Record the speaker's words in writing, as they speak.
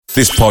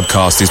This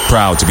podcast is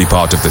proud to be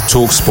part of the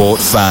TalkSport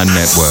Fan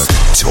Network.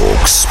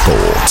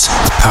 TalkSport.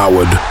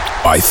 Powered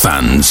by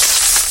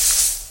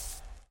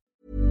fans.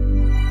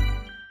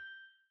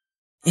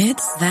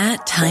 It's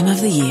that time of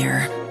the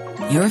year.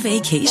 Your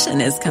vacation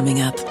is coming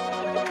up.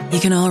 You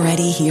can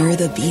already hear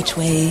the beach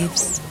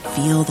waves,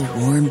 feel the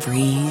warm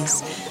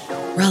breeze,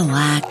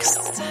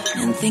 relax,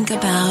 and think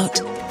about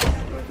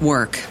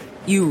work.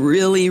 You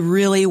really,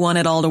 really want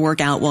it all to work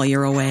out while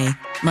you're away.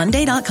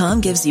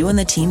 Monday.com gives you and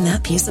the team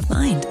that peace of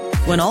mind.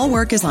 When all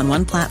work is on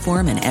one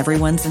platform and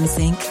everyone's in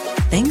sync,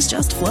 things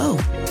just flow.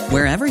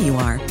 Wherever you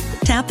are,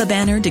 tap the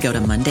banner to go to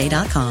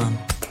Monday.com.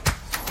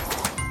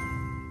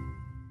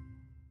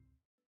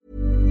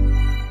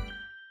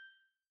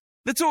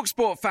 The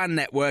TalkSport Fan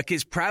Network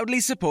is proudly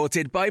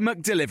supported by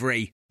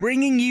McDelivery,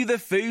 bringing you the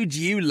food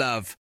you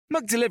love.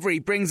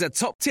 McDelivery brings a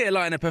top-tier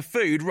lineup of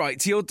food right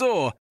to your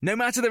door. No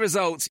matter the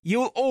result,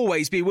 you'll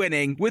always be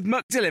winning with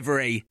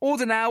McDelivery.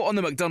 Order now on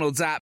the McDonald's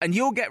app and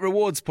you'll get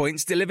rewards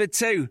points delivered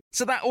too.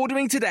 So that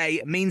ordering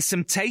today means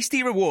some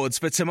tasty rewards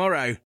for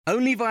tomorrow.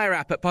 Only via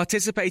app at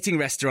participating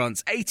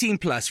restaurants. 18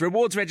 plus.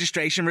 Rewards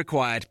registration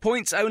required.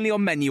 Points only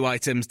on menu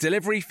items.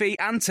 Delivery fee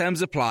and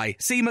terms apply.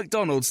 See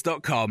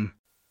mcdonalds.com.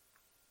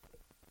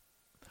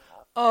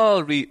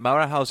 All right,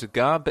 Mara, how's it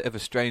going? Bit of a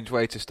strange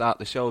way to start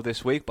the show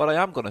this week, but I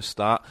am going to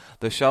start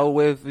the show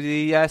with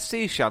the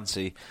sea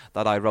shanty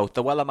that I wrote,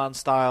 the Wellerman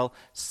style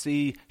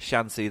sea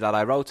shanty that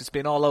I wrote. It's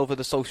been all over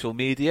the social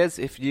medias.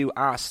 If you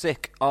are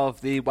sick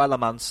of the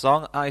Wellerman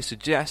song, I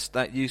suggest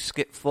that you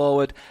skip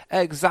forward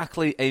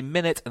exactly 1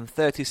 minute and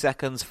 30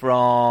 seconds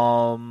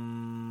from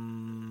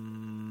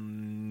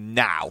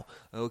now.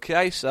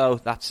 Okay, so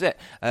that's it.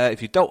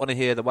 If you don't want to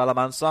hear the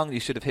Wellerman song, you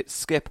should have hit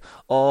skip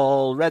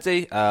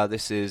already.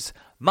 This is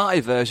my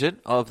version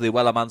of the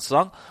Wellerman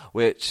song,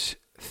 which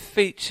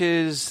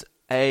features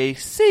a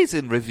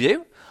season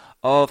review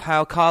of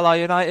how Carlisle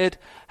United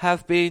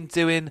have been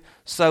doing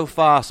so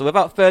far. So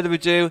without further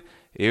ado,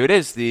 here it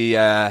is,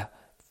 the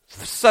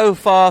so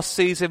far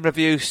season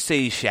review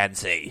sea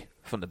shanty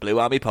from the Blue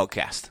Army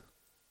Podcast.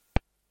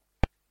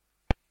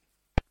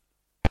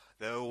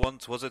 There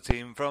once was a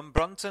team from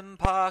Brunton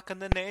Park,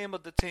 and the name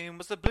of the team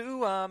was the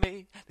Blue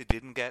Army. They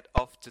didn't get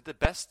off to the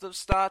best of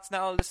starts,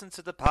 now listen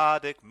to the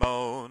Pardick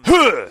moan.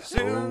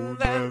 Soon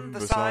then the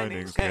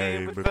signings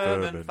came with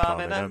Furman,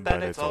 Farman and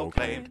Bennett all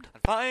claimed.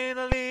 And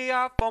finally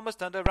our form was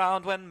turned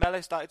around when Melee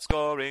started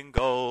scoring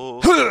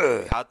goals.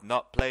 We had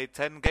not played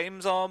 10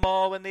 games or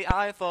more when the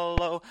eye fell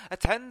low.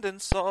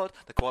 Attendance soared,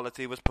 the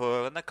quality was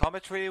poor and the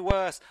commentary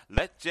worse.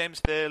 Let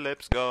James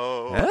Phillips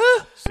go.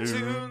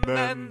 Soon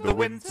then the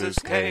winters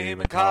came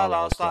and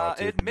Carlisle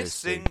started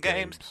missing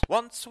games.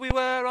 Once we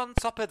were on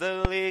top of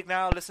the league,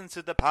 now listen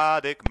to the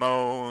Pardick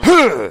moan.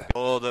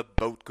 Before the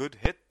boat could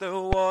hit the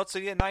water,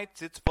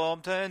 United's form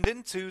turned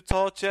into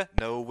torture.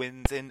 No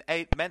wins in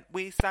 8 meant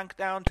we sank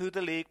down to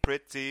the league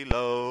pretty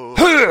low.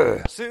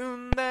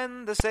 Soon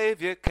then the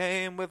saviour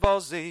came with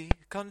Aussie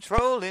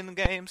controlling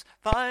games.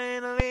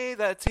 Finally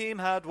their team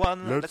had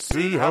won. Let's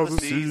see how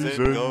the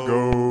season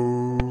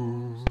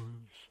goes.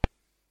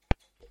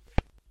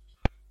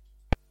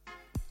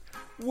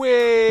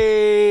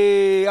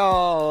 We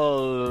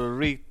all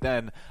right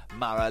then,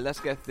 Mara,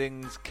 let's get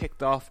things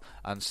kicked off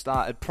and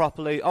started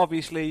properly.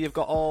 Obviously, you've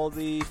got all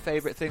the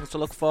favourite things to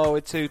look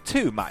forward to.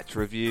 2 match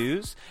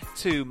reviews,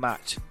 2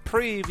 match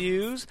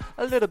previews,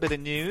 a little bit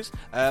of news.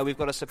 We've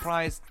got a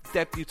surprise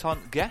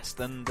debutant guest,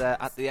 and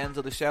at the end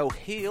of the show,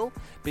 he'll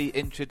be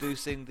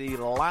introducing the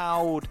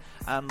Loud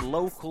and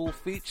Local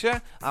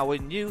feature, our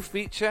new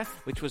feature,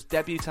 which was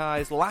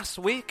debutised last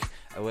week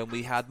when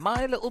we had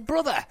My Little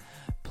Brother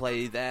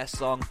play their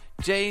song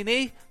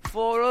Janie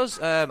for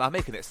us. I'm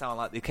making it sound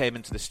like they came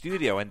into the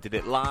studio and did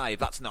it live.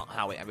 That's not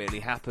how it really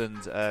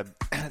happened.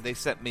 They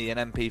sent me an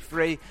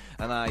MP3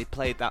 and I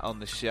played that on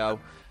the show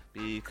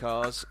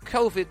because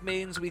COVID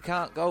means we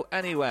can't go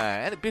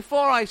anywhere. And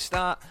before I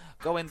start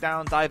going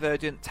down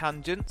divergent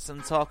tangents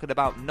and talking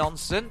about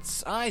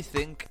nonsense, I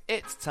think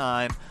it's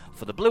time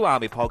for the Blue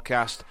Army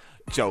Podcast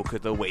Joke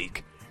of the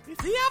Week. Is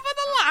he having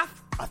a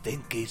laugh? I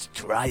think he's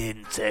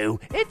trying to.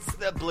 It's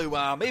the Blue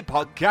Army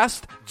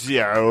Podcast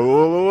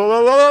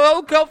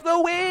Joke of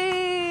the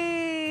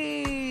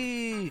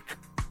Week.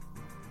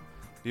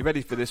 You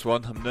ready for this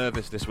one? I'm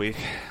nervous this week.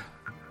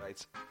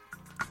 Right.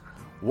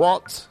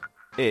 What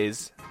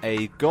is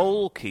a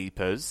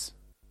goalkeeper's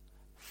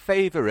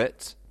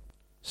favourite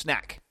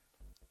snack?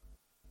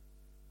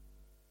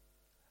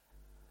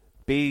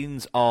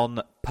 Beans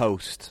on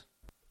post.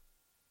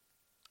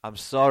 I'm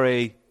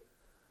sorry,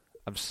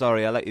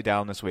 I let you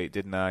down this week,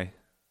 didn't I?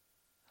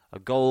 A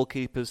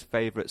goalkeeper's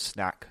favourite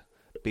snack,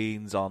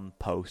 beans on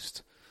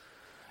post.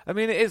 I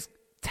mean, it's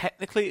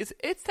technically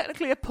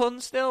a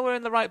pun still. We're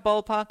in the right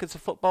ballpark. It's a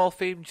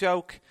football-themed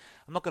joke.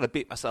 I'm not going to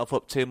beat myself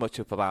up too much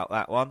about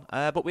that one.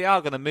 But we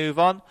are going to move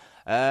on.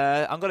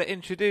 I'm going to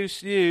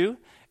introduce you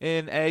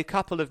in a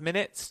couple of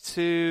minutes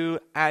to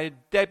a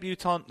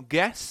debutant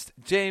guest.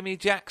 Jamie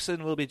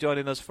Jackson will be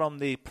joining us from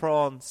the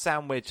Prawn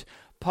Sandwich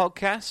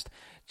podcast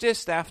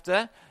just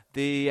after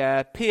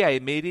the PA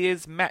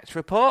Media's match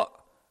report,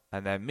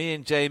 and then me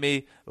and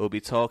Jamie will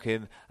be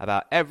talking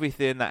about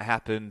everything that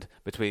happened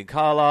between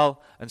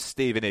Carlisle and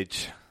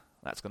Stevenage.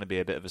 That's going to be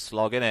a bit of a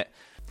slog, innit?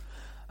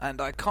 And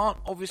I can't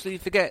obviously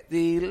forget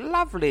the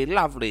lovely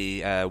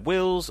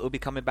Wills will be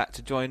coming back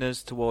to join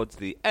us towards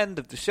the end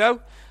of the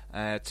show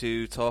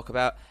to talk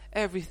about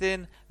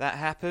everything that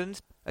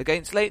happened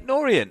against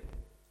L.Orient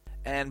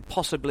and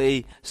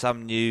possibly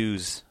some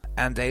news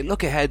and a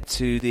look ahead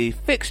to the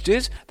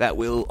fixtures that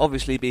we'll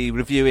obviously be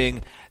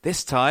reviewing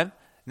this time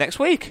next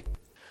week.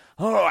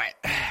 All right,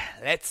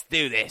 let's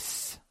do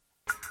this.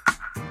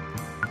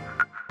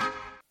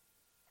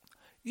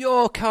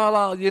 Your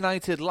Carlisle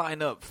United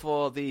lineup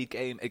for the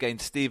game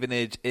against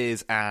Stevenage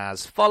is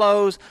as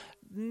follows.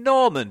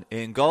 Norman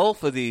in goal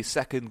for the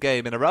second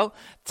game in a row.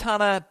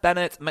 Tanner,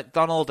 Bennett,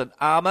 McDonald and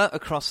Armour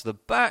across the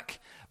back.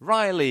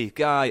 Riley,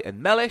 Guy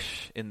and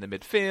Mellish in the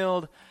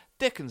midfield.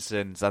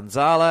 Dickinson,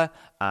 Zanzala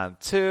and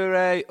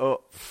Toure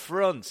up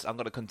front. I'm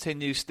going to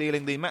continue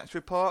stealing the match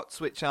reports,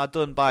 which are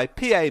done by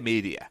PA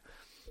Media.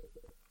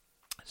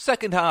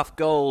 Second half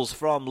goals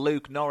from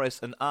Luke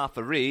Norris and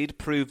Arthur Reed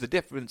proved the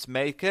difference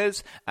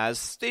makers as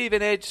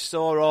Stevenage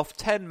saw off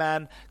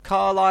 10-man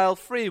Carlisle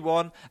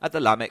 3-1 at the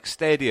Lamex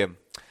Stadium.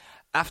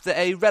 After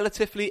a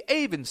relatively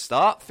even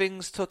start,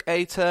 things took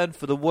a turn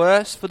for the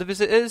worse for the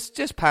visitors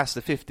just past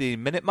the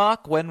 15-minute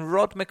mark when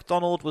Rod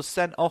McDonald was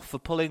sent off for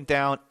pulling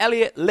down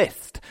Elliot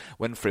Lift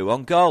when through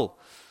on goal.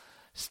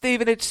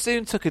 Stevenage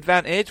soon took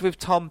advantage with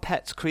Tom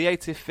Pett's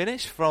creative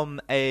finish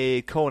from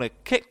a corner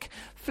kick,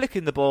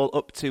 flicking the ball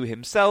up to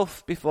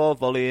himself before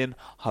volleying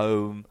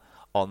home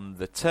on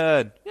the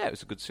turn. Yeah, it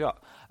was a good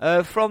shot.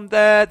 From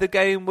there, the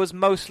game was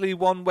mostly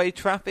one-way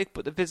traffic,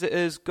 but the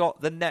visitors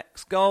got the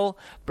next goal.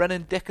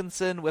 Brennan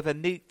Dickinson with a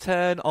neat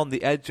turn on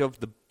the edge of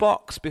the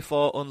box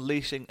before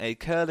unleashing a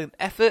curling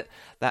effort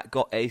that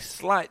got a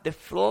slight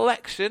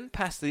deflection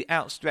past the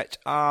outstretched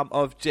arm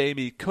of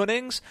Jamie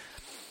Cunnings.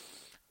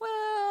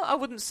 Well, I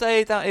wouldn't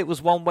say that it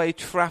was one-way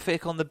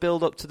traffic on the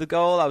build-up to the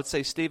goal. I would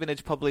say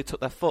Stevenage probably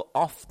took their foot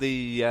off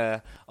the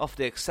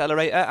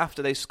accelerator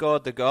after they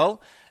scored the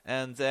goal.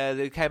 And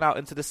they came out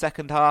into the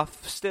second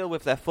half still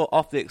with their foot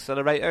off the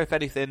accelerator. If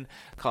anything,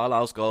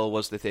 Carlisle's goal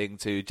was the thing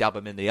to jab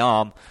them in the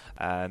arm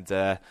and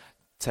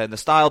turn the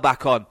style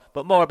back on.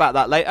 But more about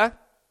that later.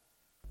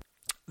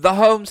 The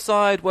home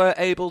side were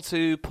able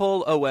to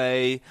pull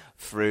away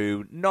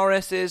through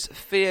Norris's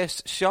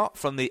fierce shot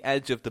from the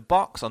edge of the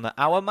box on the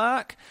hour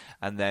mark,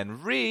 and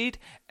then Reed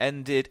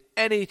ended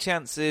any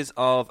chances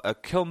of a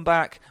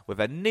comeback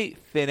with a neat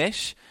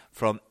finish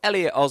from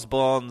Elliot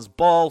Osborne's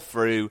ball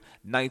through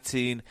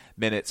 19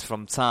 minutes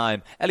from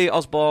time. Elliot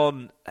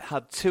Osborne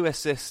had 2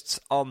 assists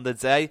on the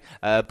day,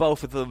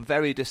 both of them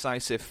very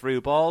decisive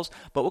through balls,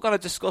 but we're going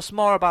to discuss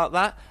more about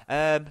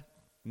that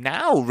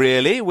now,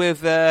 really, with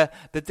the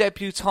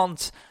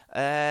debutante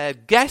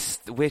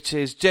guest, which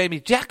is Jamie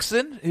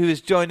Jackson, who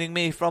is joining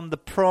me from the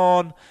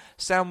Prawn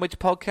Sandwich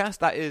podcast.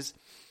 That is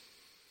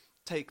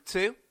take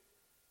 2.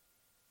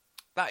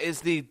 That is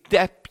the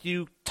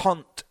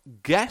debutante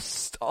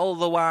guest,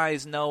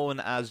 otherwise known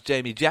as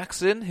Jamie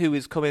Jackson, who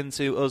is coming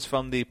to us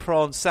from the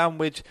Prawn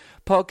Sandwich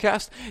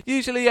podcast.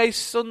 Usually a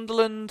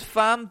Sunderland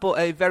fan, but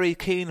a very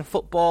keen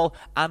football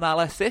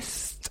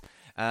analyst.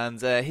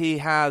 And he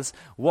has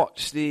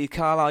watched the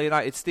Carlisle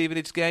United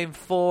Stevenage game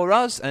for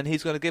us, and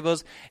he's going to give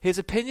us his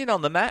opinion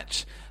on the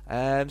match.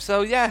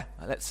 So yeah,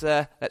 let's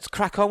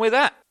crack on with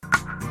that.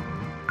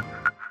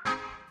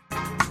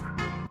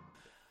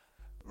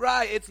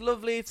 Right, it's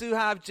lovely to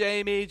have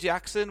Jamie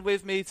Jackson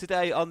with me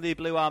today on the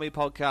Blue Army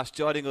podcast,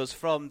 joining us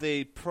from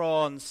the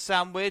Prawn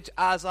Sandwich.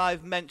 As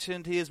I've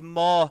mentioned, he is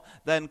more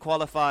than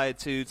qualified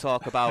to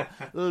talk about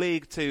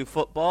League 2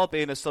 football,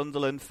 being a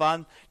Sunderland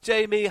fan.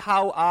 Jamie,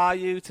 how are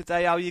you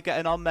today? How are you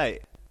getting on,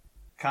 mate?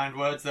 Kind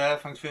words there.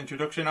 Thanks for the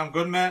introduction. I'm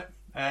good, mate.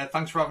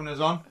 Thanks for having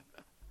us on.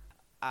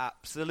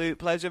 Absolute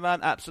pleasure, man.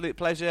 Absolute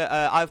pleasure.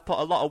 I've put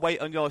a lot of weight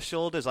on your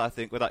shoulders, I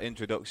think, with that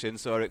introduction,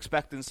 so we're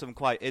expecting some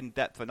quite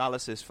in-depth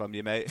analysis from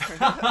you, mate.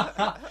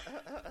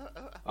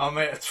 Oh,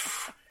 mate,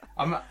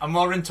 I'm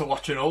more into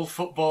watching old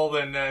football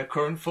than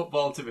current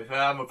football, to be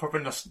fair. I'm a proper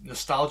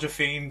nostalgia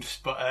fiend,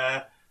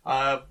 but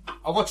I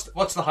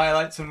watch the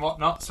highlights and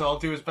whatnot, so I'll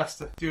do as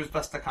best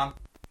I can.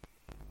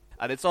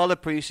 And it's all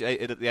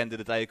appreciated at the end of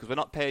the day, because we're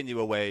not paying you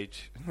a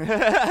wage.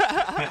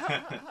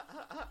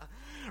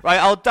 Right,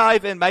 I'll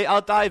dive in, mate.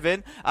 I'll dive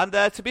in. And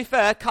to be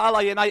fair,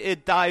 Carlisle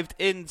United dived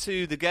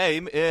into the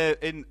game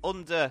in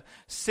under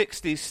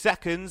 60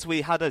 seconds.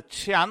 We had a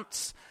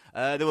chance.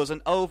 There was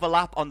an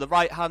overlap on the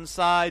right-hand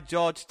side.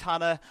 George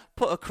Tanner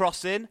put a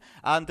cross in.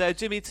 And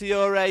Jimmy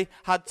Toure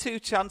had 2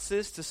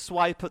 chances to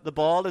swipe at the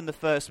ball in the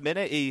first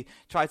minute. He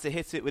tried to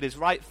hit it with his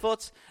right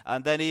foot.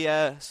 And then he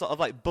sort of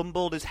like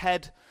bumbled his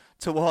head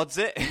towards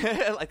it,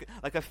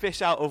 like a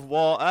fish out of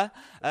water.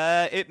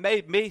 It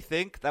made me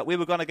think that we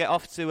were going to get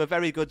off to a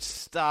very good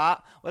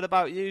start. What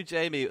about you,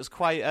 Jamie? It was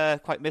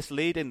quite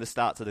misleading, the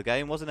start to the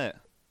game, wasn't it?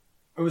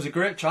 It was a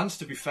great chance,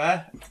 to be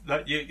fair.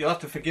 You'll have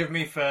to forgive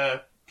me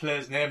for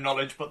player's name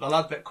knowledge, but the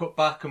lad that cut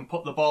back and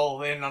put the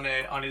ball in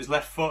on his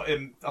left foot,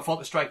 I thought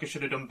the striker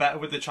should have done better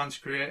with the chance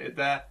created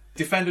there.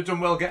 Defender done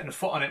well getting a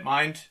foot on it,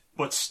 mind,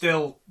 but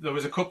still, there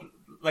was a couple,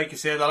 like you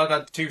say, the lad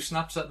had 2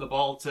 snaps at the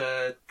ball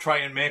to try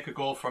and make a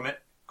goal from it.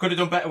 Could have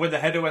done better with the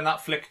header when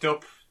that flicked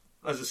up.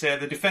 As I say,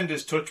 the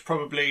defender's touch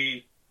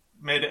probably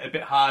made it a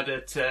bit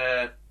harder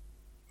to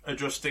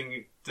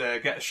adjusting to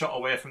get a shot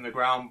away from the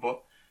ground,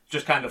 but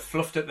just kind of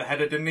fluffed at the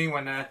header, didn't he,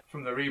 when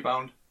from the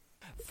rebound?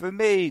 For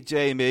me,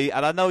 Jamie,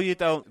 and I know you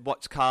don't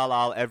watch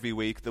Carlisle every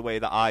week the way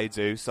that I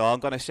do, so I'm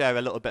going to share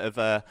a little bit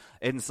of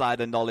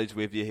insider knowledge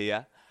with you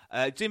here.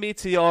 Jimmy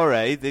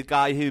Tiore, the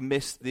guy who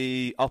missed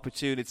the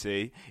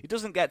opportunity, he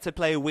doesn't get to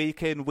play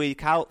week in,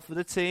 week out for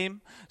the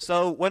team.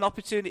 So when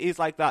opportunities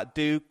like that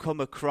do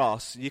come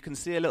across, you can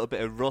see a little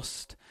bit of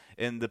rust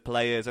in the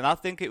players. And I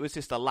think it was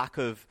just a lack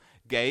of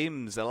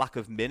games, a lack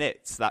of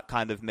minutes that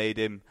kind of made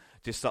him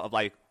just sort of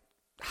like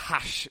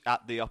hash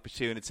at the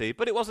opportunity.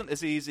 But it wasn't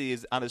as easy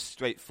and as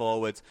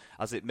straightforward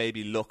as it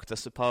maybe looked, I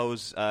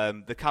suppose.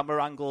 The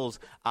camera angles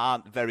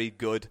aren't very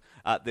good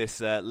at this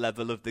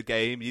level of the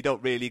game. You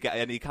don't really get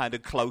any kind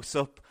of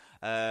close-up,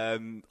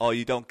 or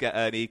you don't get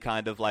any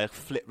kind of like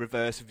flip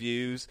reverse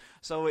views.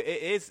 So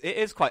it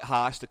is quite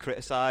harsh to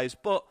criticise,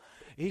 but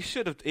he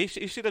should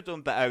have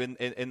done better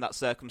in that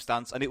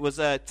circumstance. And it was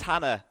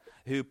Tanner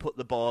who put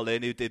the ball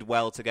in, who did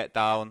well to get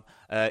down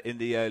in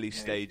the early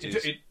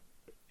stages.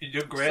 He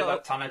did great,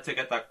 that Tanner, to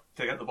get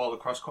the ball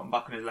across, cutting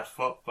back on his left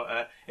foot.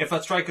 But if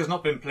that striker's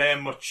not been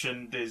playing much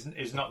and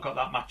he's not got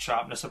that match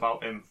sharpness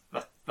about him,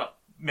 that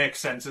makes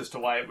sense as to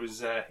why it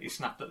was he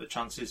snapped at the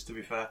chances, to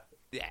be fair.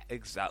 Yeah,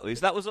 exactly.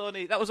 So that was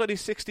only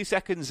 60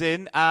 seconds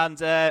in,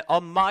 and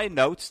on my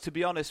notes, to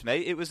be honest,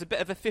 mate, it was a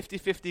bit of a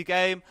 50-50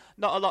 game,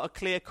 not a lot of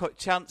clear-cut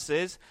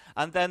chances,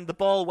 and then the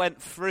ball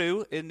went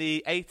through in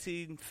the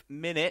 18th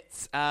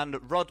minute,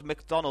 and Rod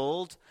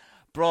McDonald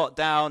brought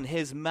down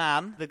his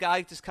man. The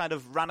guy just kind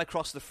of ran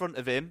across the front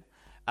of him,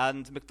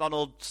 and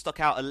McDonald stuck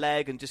out a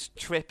leg and just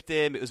tripped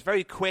him. It was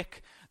very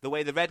quick. The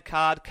way the red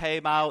card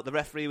came out, the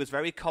referee was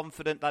very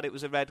confident that it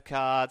was a red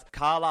card.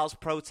 Carlisle's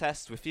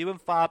protests were few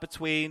and far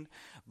between.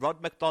 Rod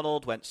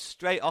McDonald went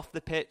straight off the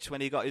pitch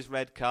when he got his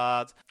red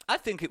card. I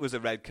think it was a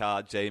red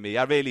card, Jamie.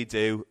 I really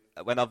do.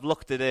 When I've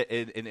looked at it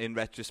in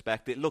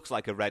retrospect, it looks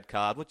like a red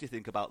card. What do you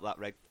think about that,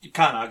 Reg? You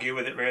can't argue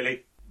with it,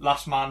 really.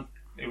 Last man.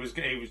 It was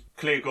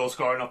clear goal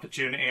scoring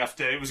opportunity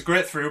after. It was a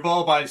great through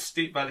ball by the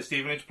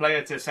Stevenage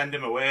player to send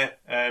him away.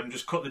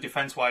 Just cut the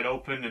defence wide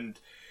open, and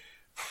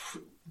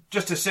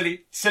just a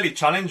silly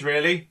challenge,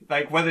 really.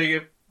 Like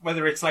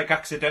whether it's like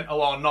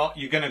accidental or not,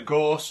 you're gonna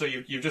go. So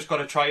you've just got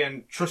to try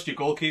and trust your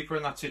goalkeeper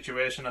in that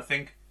situation, I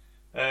think.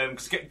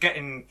 Because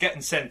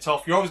getting sent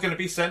off, you're always going to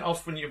be sent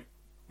off when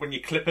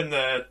you're clipping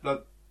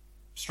the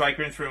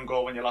striker in through and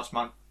goal when you're last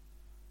man.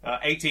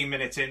 18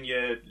 minutes in,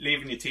 you're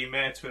leaving your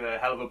teammates with a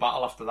hell of a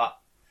battle after that.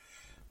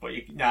 But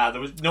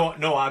there was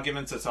no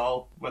argument at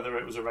all whether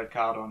it was a red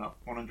card or not.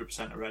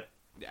 100% a red.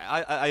 Yeah,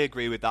 I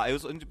agree with that. It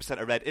was 100%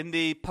 a red. In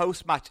the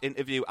post-match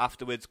interview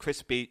afterwards,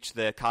 Chris Beach,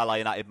 the Carlisle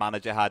United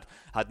manager, had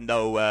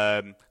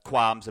no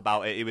qualms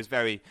about it. He was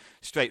very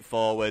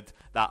straightforward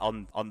that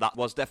on that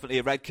was definitely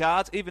a red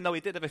card, even though he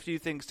did have a few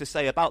things to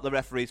say about the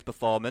referee's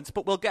performance,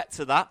 but we'll get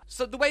to that.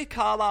 So the way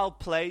Carlisle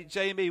play,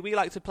 Jamie, we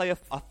like to play a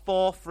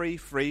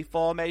 4-3-3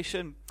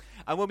 formation.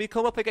 And when we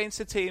come up against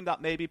a team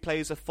that maybe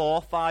plays a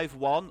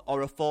 4-5-1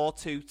 or a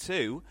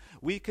 4-2-2,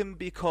 we can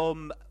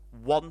become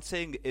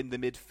wanting in the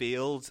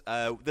midfield.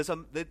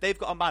 They've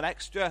got a man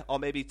extra or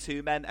maybe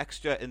 2 men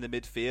extra in the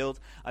midfield,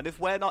 and if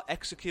we're not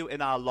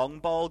executing our long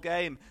ball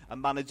game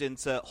and managing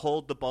to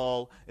hold the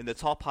ball in the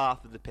top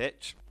half of the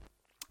pitch,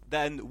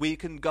 then we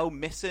can go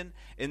missing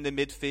in the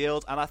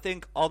midfield. And I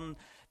think on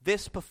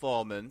this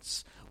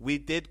performance we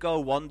did go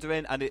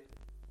wandering, and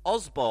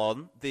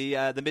Osborne, the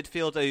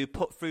midfielder who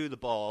put through the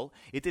ball,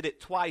 he did it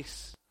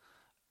twice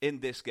in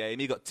this game.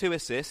 He got 2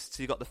 assists.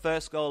 He got the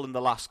first goal and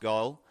the last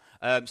goal.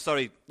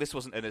 Sorry, this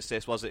wasn't an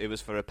assist, was it? It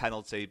was for a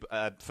penalty,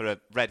 for a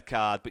red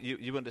card. But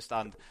you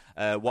understand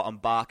what I'm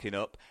barking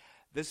up.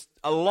 There's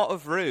a lot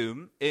of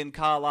room in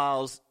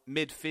Carlisle's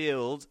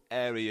midfield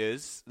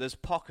areas. There's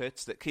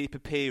pockets that keep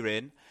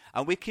appearing,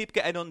 and we keep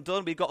getting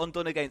undone. We got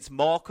undone against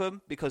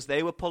Morecambe because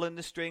they were pulling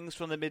the strings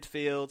from the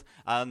midfield,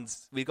 and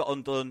we got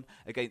undone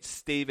against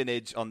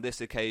Stevenage on this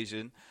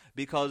occasion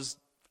because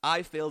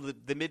I feel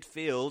that the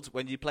midfield,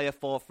 when you play a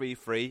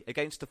 4-3-3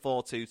 against a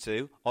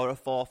 4-2-2 or a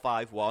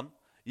 4-5-1,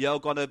 you're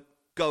going to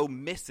go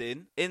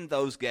missing in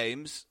those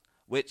games,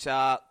 which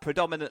are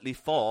predominantly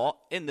fought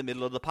in the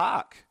middle of the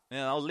park. You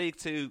know, League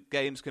 2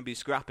 games can be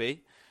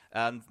scrappy,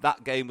 and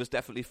that game was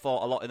definitely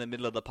fought a lot in the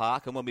middle of the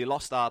park. And when we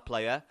lost our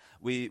player,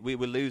 we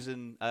were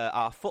losing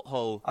our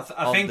foothold.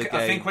 I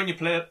think when you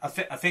play a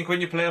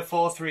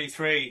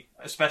 4-3-3,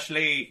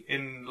 especially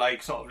in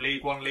like sort of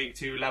League 1, League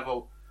 2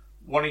 level,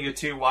 one of your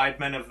 2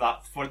 wide men of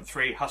that front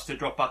 3 has to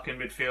drop back in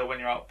midfield when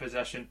you're out of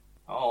possession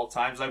at all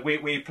times. Like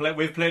we've played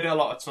it a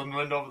lot at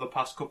Sunderland over the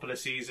past couple of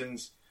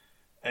seasons.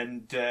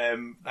 And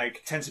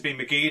like tends to be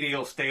McGeady,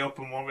 he'll stay up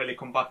and won't really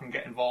come back and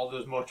get involved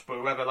as much. But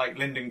whoever like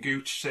Lyndon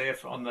Gooch, say,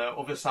 on the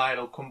other side,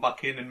 will come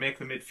back in and make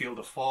the midfield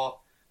a 4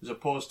 as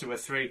opposed to a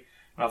 3.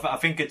 I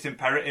think it's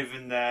imperative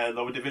in the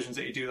lower divisions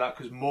that you do that,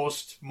 because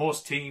most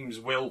teams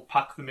will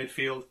pack the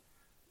midfield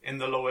in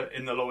the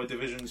lower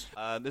divisions.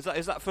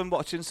 Is that from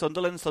watching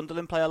Sunderland?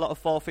 Sunderland play a lot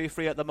of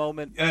 4-3-3 at the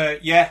moment.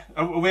 Yeah,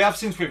 we have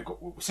since we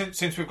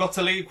got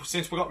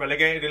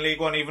relegated in League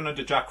One, even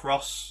under Jack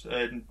Ross.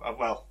 And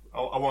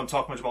I won't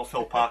talk much about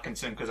Phil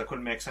Parkinson because I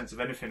couldn't make sense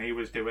of anything he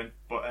was doing.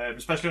 But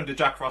especially under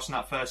Jack Ross in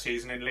that first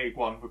season in League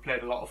One, we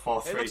played a lot of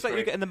 4-3-3. It looks like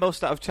you're getting the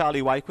most out of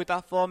Charlie Wyke with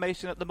that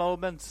formation at the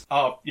moment.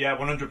 Oh yeah,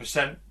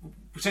 100%.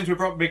 Since we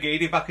brought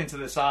McGeady back into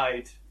the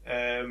side,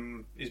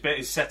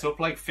 he's set up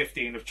like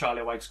 15 of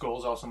Charlie Wyke's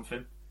goals or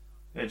something.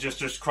 It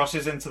just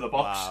crosses into the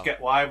box,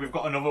 get wide. We've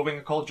got another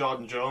winger called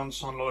Jordan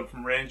Jones on loan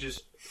from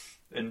Rangers,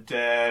 and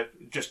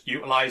just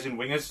utilising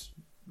wingers.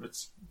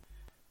 It's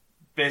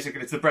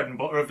the bread and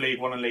butter of League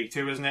One and League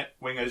Two, isn't it?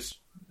 Wingers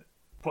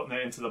putting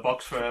it into the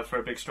box for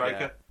a big striker.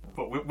 Yeah.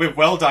 But we've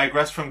well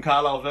digressed from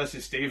Carlisle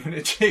versus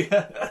Stevenage.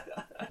 Well,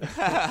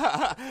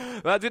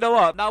 do you know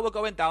what? Now we're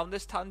going down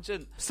this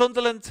tangent.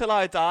 Sunderland Till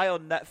I Die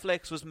on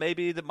Netflix was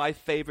maybe my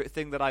favourite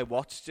thing that I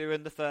watched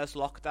during the first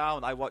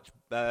lockdown. I watched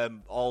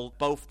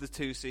both the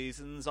 2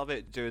 seasons of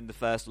it during the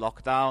first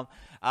lockdown,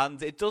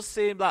 and it does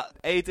seem that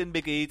Aidan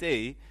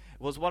McGeady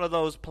was one of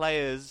those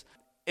players.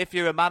 If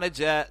you're a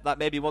manager that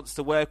maybe wants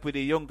to work with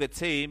a younger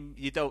team,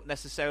 you don't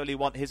necessarily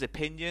want his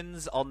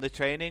opinions on the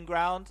training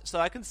ground. So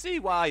I can see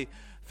why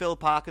Phil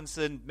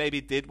Parkinson maybe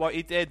did what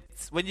he did.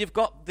 When you've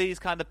got these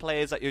kind of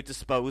players at your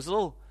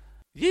disposal,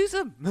 use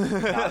them.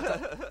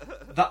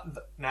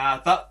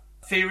 That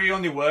theory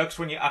only works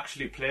when you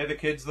actually play the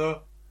kids,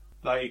 though.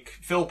 Like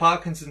Phil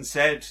Parkinson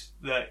said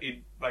that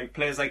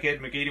players like Ed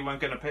McGeady weren't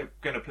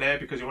going to play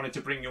because he wanted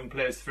to bring young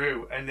players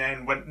through, and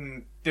then went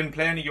and didn't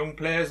play any young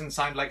players and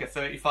signed like a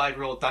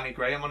 35-year-old Danny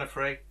Graham on a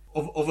free.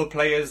 Other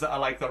players that are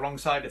like the wrong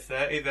side of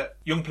 30, that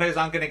young players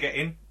aren't going to get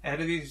in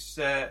ahead of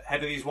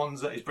these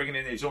ones that he's bringing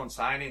in his own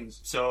signings.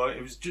 So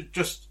it was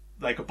just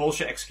like a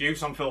bullshit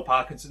excuse on Phil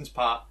Parkinson's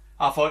part.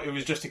 I thought it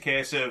was just a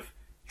case of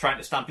trying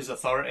to stamp his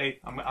authority.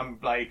 I'm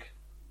like,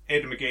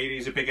 Aidan McGeady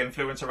is a big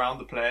influence around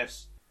the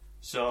place,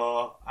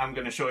 so I'm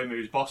going to show him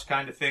who's boss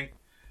kind of thing.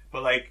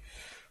 But like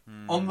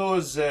on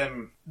those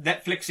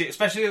Netflix,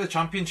 especially the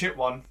Championship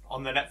one,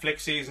 on the Netflix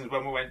seasons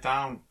when we went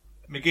down,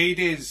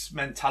 McGeady's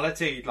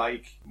mentality,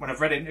 like when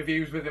I've read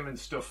interviews with him and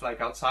stuff,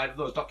 like outside of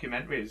those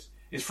documentaries,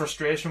 his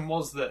frustration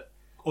was that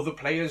other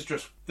players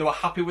they were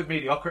happy with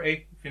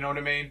mediocrity, if you know what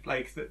I mean.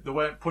 Like they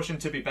weren't pushing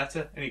to be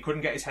better, and he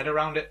couldn't get his head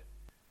around it.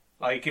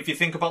 Like if you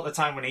think about the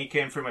time when he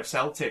came from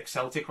Celtic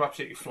were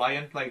absolutely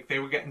flying. Like they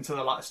were getting to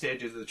the latter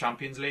stages of the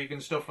Champions League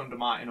and stuff under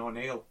Martin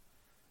O'Neill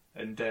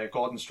and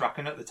Gordon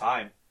Strachan at the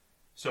time.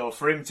 So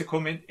for him to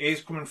come in,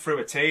 he's coming through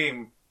a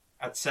team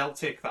at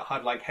Celtic that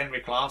had like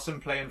Henrik Larsson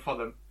playing for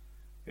them,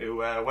 who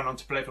went on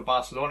to play for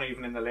Barcelona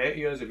even in the later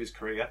years of his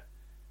career,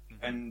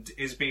 and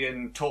is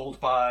being told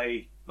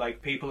by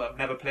like people that have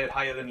never played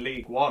higher than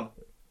League One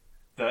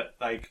that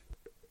like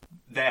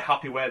they're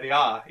happy where they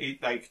are.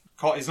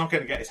 He's not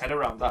going to get his head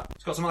around that.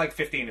 He's got something like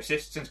 15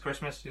 assists since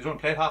Christmas. He's only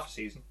played half a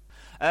season.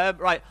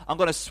 Right, I'm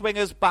going to swing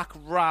us back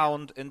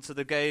round into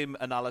the game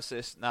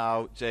analysis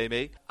now,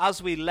 Jamie.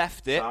 As we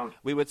left it,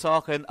 we were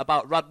talking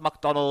about Rod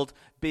MacDonald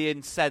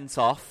being sent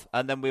off,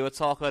 and then we were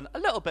talking a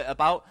little bit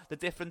about the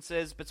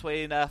differences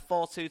between a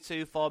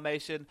 4-2-2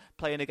 formation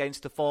playing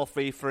against a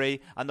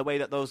 4-3-3 and the way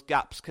that those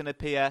gaps can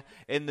appear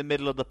in the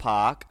middle of the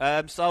park.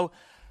 So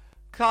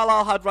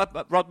Carlisle had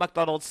Rod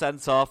MacDonald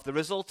sent off. The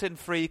resulting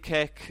free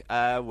kick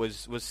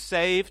was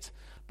saved.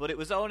 But it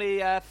was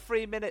only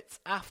 5 minutes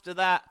after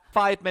that,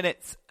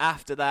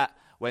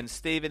 when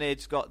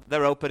Stevenage got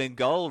their opening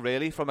goal,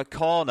 really, from a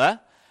corner.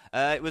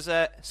 It was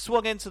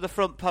swung into the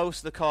front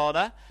post of the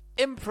corner.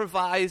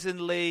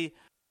 Improvisingly,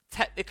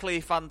 technically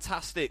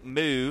fantastic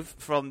move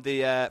from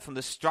the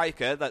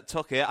striker that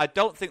took it. I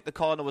don't think the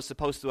corner was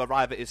supposed to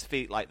arrive at his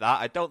feet like that.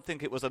 I don't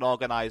think it was an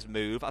organised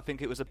move. I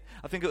think it was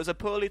a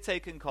poorly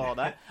taken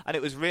corner, and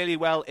it was really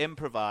well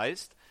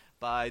improvised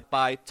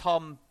by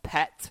Tom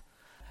Pett.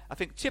 I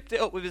think chipped it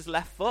up with his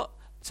left foot,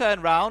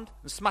 turned round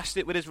and smashed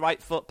it with his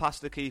right foot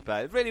past the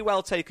keeper. Really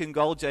well taken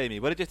goal, Jamie.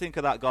 What did you think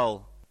of that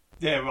goal?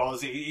 Yeah, it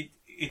was. He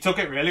took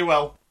it really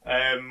well.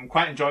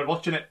 Quite enjoyed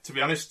watching it, to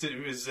be honest.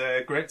 It was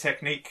great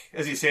technique.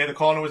 As you say, the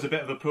corner was a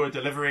bit of a poor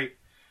delivery,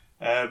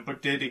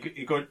 but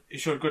he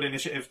showed good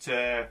initiative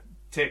to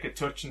take a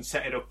touch and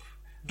set it up.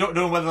 Don't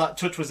know whether that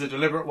touch was a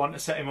deliberate one to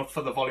set him up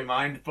for the volley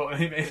mind, but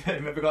he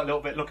maybe got a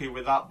little bit lucky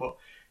with that. But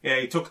yeah,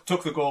 he took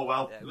the goal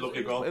well. Yeah,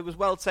 lovely goal. It was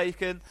well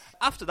taken.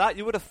 After that,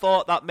 you would have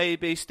thought that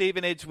maybe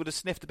Stevenage would have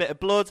sniffed a bit of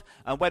blood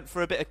and went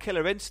for a bit of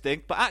killer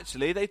instinct, but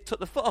actually they took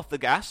the foot off the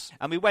gas,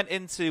 and we went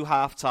into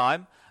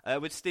half-time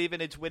with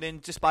Stevenage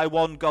winning just by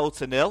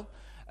 1-0.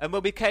 And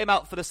when we came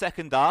out for the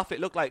second half,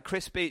 it looked like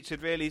Chris Beech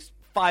had really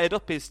fired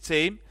up his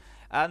team,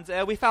 and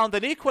we found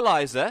an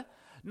equaliser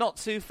not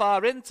too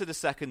far into the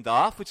second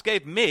half, which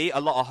gave me a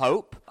lot of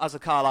hope. As a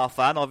Carlisle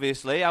fan,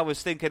 obviously, I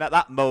was thinking at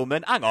that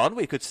moment, hang on,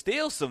 we could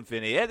steal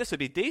something here. This would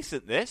be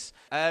decent, this.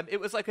 It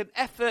was like an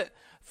effort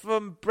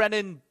from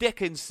Brennan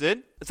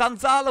Dickinson.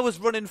 Zanzala was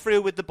running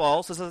through with the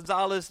ball. So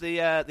Zanzala's the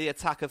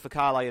attacker for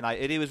Carlisle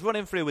United. He was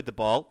running through with the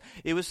ball.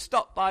 He was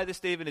stopped by the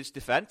Stevenage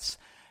defence.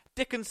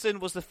 Dickinson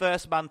was the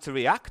first man to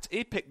react.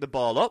 He picked the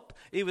ball up.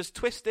 He was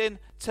twisting,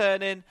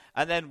 turning,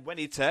 and then when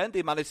he turned,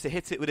 he managed to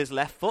hit it with his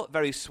left foot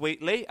very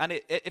sweetly, and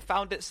it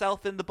found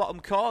itself in the bottom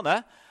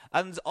corner.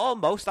 And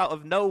almost out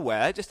of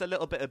nowhere, just a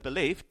little bit of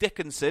belief,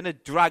 Dickinson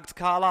had dragged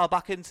Carlisle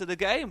back into the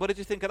game. What did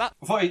you think of that?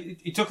 I thought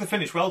he took the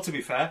finish well, to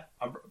be fair.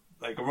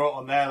 I wrote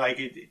on there,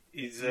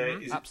 he's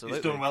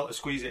done well to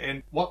squeeze it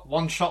in.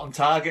 One shot on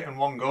target and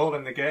one goal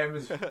in the game.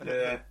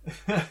 Fair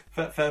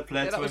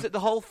play to him. Was it the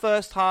whole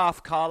first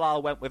half,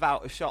 Carlisle went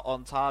without a shot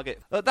on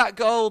target. But that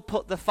goal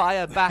put the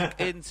fire back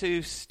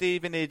into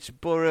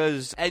Stevenage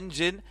Borough's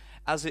engine,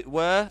 as it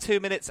were. 2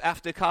 minutes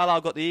after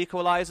Carlisle got the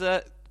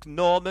equaliser,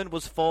 Norman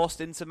was forced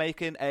into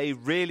making a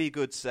really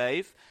good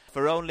save.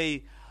 For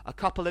only a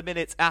couple of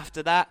minutes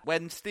after that,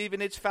 when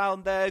Stevenage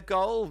found their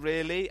goal,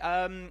 really,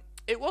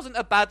 it wasn't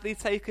a badly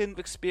taken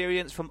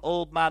experience from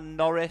old man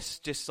Norris.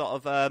 Just sort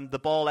of the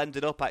ball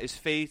ended up at his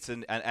feet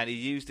and he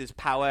used his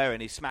power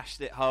and he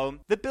smashed it home.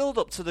 The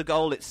build-up to the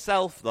goal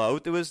itself, though,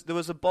 there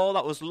was a ball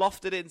that was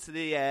lofted into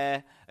the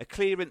air, a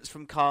clearance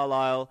from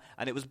Carlisle,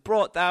 and it was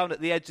brought down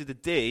at the edge of the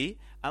D.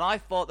 And I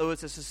thought there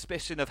was a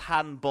suspicion of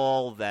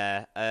handball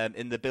there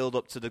in the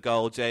build-up to the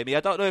goal, Jamie. I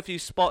don't know if you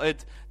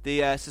spotted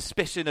the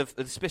suspicion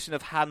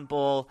of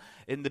handball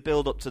in the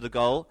build-up to the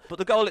goal, but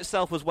the goal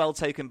itself was well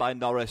taken by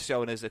Norris,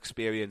 showing his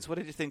experience. What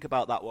did you think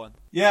about that one?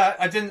 Yeah,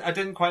 I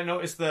didn't quite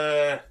notice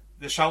the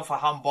shout for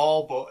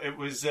handball, but it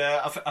was.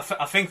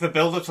 I think the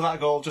build-up to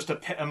that goal just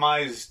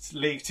epitomised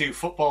League Two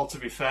football. To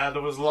be fair,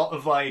 there was a lot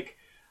of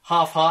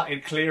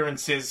half-hearted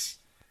clearances.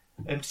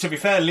 And to be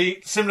fair,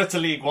 similar to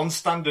League One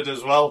standard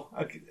as well.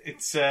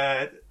 It's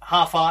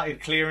half-hearted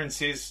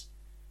clearances,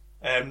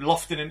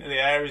 lofted into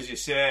the air, as you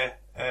say.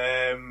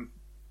 I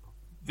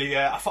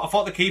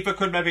thought the keeper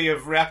could maybe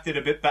have reacted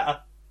a bit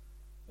better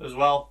as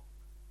well.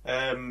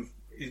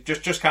 He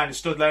just kind of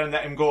stood there and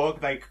let him go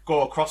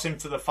across him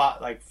to the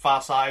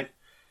far side.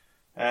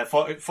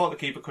 Thought the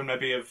keeper could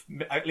maybe have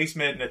at least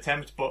made an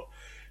attempt, but.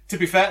 To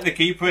be fair to the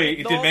keeper,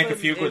 he did make a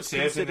few good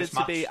saves in this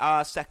match. Norman is considered to be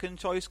our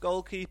second-choice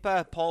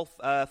goalkeeper. Paul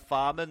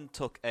Farman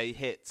took a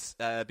hit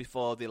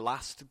before the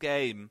last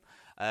game.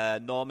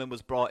 Norman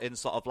was brought in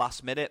sort of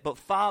last minute, but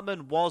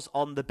Farman was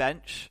on the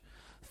bench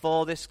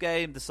for this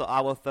game,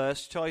 our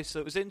first choice. So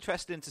it was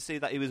interesting to see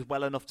that he was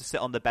well enough to sit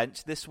on the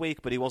bench this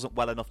week, but he wasn't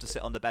well enough to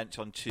sit on the bench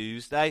on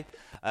Tuesday.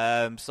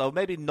 So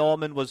maybe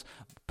Norman was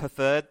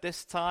preferred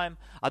this time.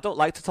 I don't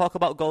like to talk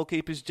about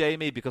goalkeepers,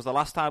 Jamie, because the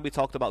last time we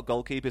talked about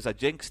goalkeepers, I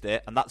jinxed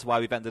it, and that's why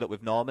we've ended up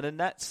with Norman in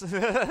nets. We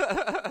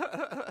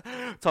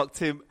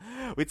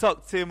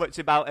talked too much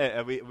about it,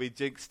 and we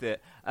jinxed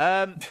it.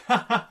 Let's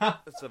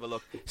have a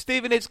look.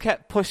 Stevenage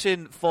kept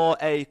pushing for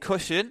a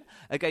cushion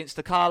against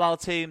the Carlisle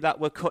team that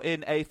were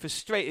cutting a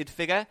frustrated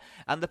figure,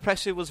 and the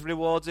pressure was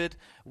rewarded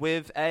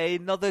with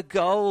another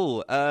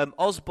goal.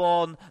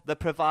 Osborne, the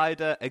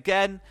provider,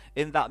 again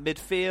in that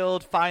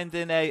midfield,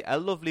 finding a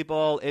lovely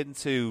ball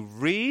into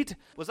Reid.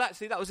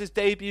 That was his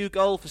debut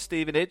goal for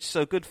Stevenage,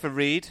 so good for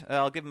Reid.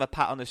 I'll give him a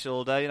pat on the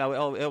shoulder. You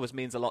know, it always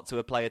means a lot to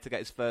a player to get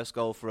his first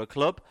goal for a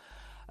club.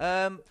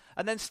 And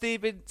then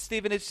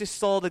Stevenage just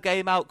saw the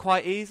game out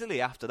quite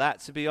easily after that,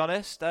 to be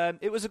honest.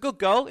 It was a good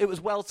goal. It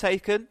was well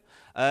taken.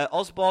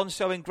 Osborne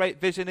showing great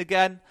vision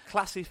again.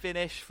 Classy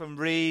finish from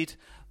Reid.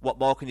 What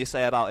more can you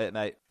say about it,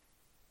 mate?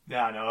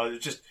 Yeah, I know.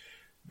 Just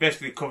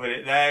basically covered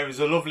it there. It was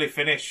a lovely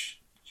finish.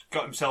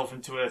 Got himself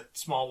into a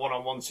small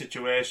one-on-one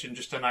situation.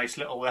 Just a nice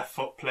little left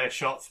foot play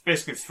shot.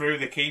 Basically through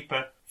the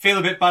keeper. Feel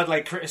a bit bad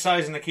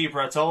criticising the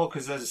keeper at all,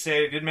 because as I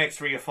say, he did make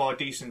 3 or 4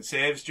 decent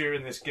saves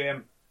during this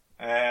game.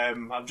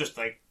 I'm just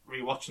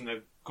rewatching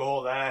the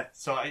goal there.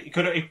 So he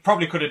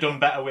probably could have done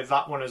better with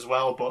that one as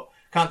well, but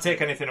can't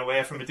take anything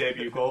away from a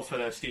debut goal for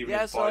the Stevenage boy.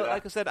 Yeah, so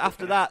like I said,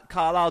 after that,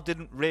 Carlisle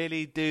didn't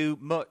really do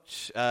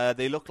much.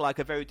 They looked like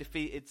a very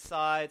defeated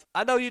side.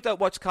 I know you don't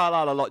watch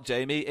Carlisle a lot,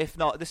 Jamie. If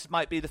not, this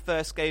might be the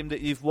first game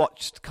that you've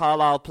watched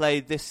Carlisle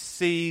play this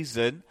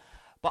season.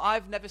 But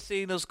I've never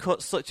seen us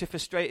cut such a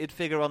frustrated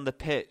figure on the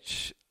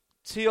pitch.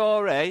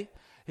 Tiore,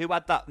 who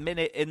had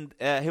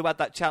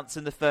that chance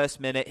in the first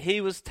minute, he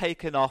was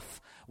taken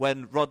off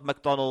when Rod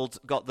McDonald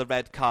got the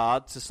red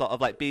card to sort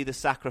of be the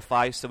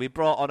sacrifice. So we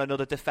brought on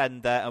another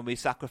defender and we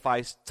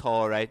sacrificed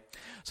Torre.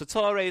 So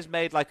Torre's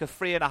made a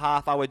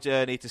 3.5 hour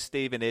journey to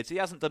Stevenage. He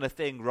hasn't done a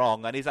thing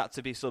wrong and he's had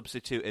to be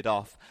substituted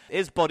off.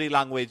 His body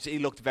language, he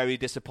looked very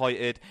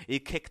disappointed. He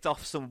kicked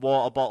off some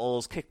water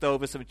bottles, kicked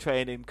over some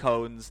training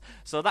cones.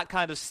 So that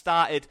kind of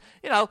started,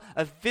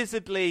 a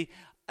visibly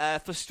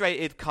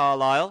frustrated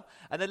Carlisle.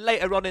 And then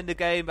later on in the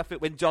game, I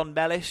think when John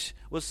Mellish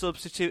was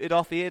substituted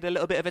off, he had a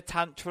little bit of a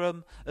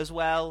tantrum as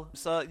well.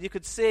 So you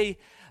could see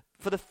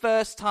for the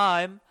first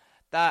time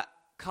that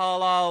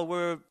Carlisle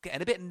were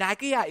getting a bit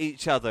naggy at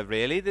each other,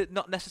 really.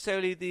 Not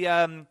necessarily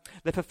the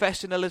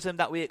professionalism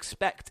that we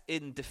expect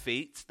in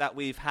defeat that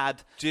we've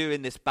had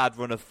during this bad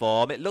run of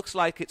form. It looks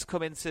like it's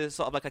coming to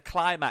sort of like a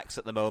climax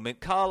at the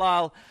moment.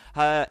 Carlisle,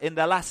 in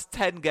their last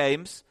 10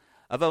 games,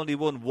 have only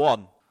won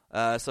 1.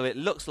 So it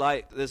looks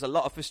like there's a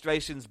lot of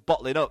frustrations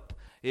bottling up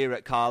here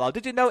at Carlisle.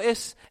 Did you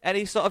notice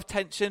any sort of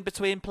tension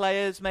between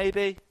players,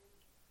 maybe?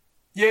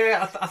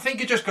 Yeah, I think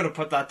you just got to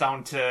put that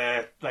down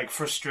to like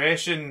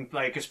frustration,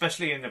 like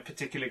especially in a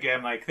particular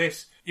game like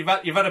this. You've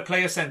had a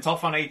player sent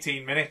off on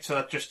 18 minutes,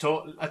 so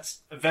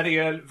that's a very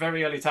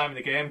early time in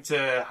the game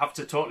to have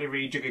to totally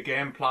rejig a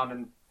game plan.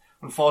 And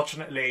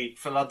unfortunately,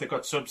 for the lad that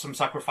got subbed, some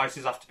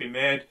sacrifices have to be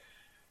made.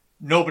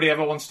 Nobody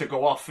ever wants to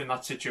go off in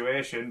that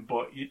situation,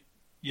 but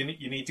you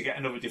need to get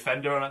another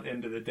defender on at the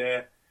end of the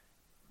day.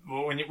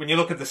 But when you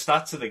look at the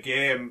stats of the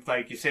game,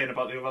 like you're saying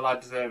about the other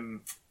lads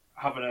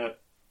having a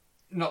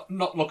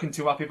not looking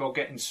too happy about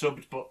getting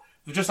subbed, but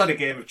they've just had a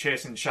game of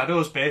chasing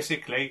shadows,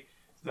 basically.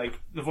 Like,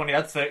 they've only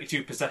had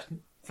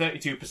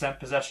 32%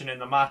 possession in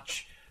the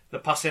match. The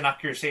passing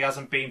accuracy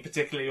hasn't been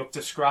particularly up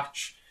to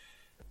scratch.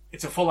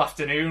 It's a full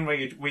afternoon where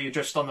you're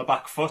just on the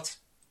back foot.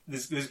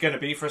 There's going to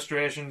be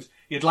frustrations.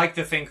 You'd like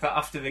to think that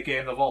after the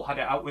game they've all had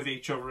it out with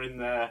each other in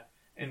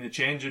the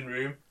changing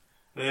room.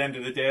 At the end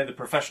of the day, the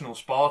professional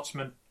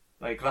sportsmen,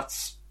 like,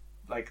 that's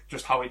like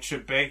just how it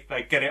should be.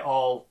 Like, get it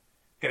all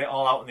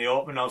out in the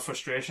open, all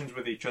frustrations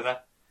with each other.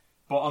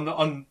 But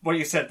on what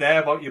you said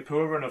there about your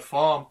poor run of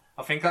form,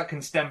 I think that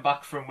can stem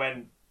back from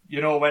when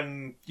you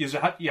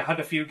had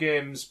a few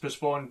games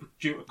postponed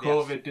due to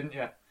COVID, yes, didn't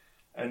you?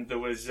 And there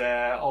was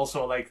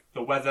also like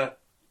the weather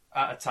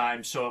at a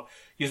time, so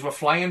you were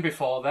flying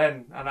before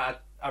then. And I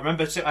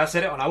remember I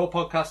said it on our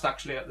podcast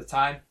actually at the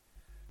time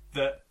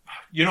that,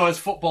 you know, as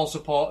football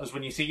supporters,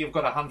 when you see you've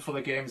got a handful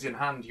of games in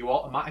hand, you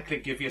automatically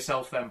give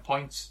yourself them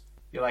points.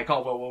 You're like,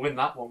 oh, well, we'll win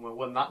that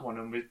one,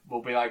 and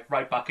we'll be like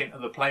right back into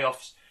the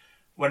playoffs.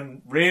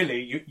 When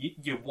really,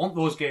 you want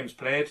those games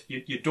played.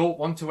 You don't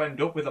want to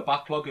end up with a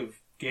backlog of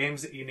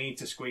games that you need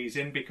to squeeze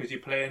in, because you're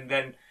playing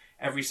then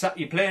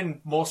you're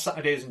playing more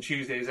Saturdays and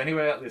Tuesdays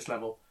anyway at this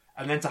level,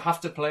 and then to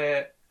have to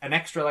play an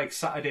extra like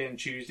Saturday and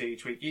Tuesday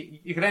each week,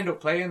 you could end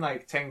up playing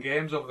like 10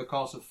 games over the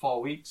course of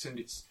 4 weeks, and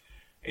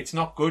it's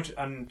not good.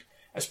 And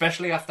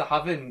especially after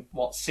having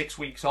 6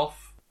 weeks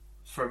off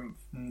from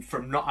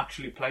not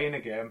actually playing a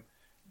game.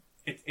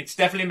 It's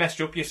definitely messed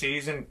up your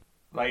season.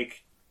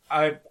 Like,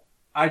 I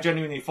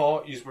genuinely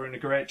thought you were in a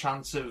great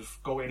chance of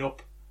going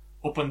up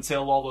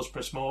until all those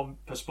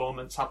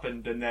postponements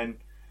happened, and then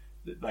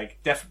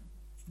like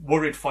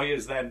worried for you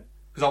then,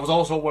 because I was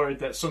also worried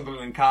that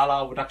Sunderland and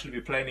Carlisle would actually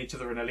be playing each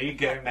other in a league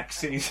game next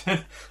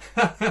season.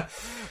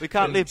 We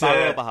can't leave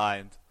Barrow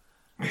behind.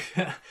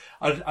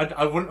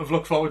 I wouldn't have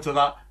looked forward to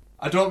that.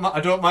 I don't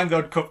mind the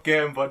odd cup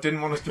game, but I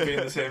didn't want us to be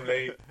in the same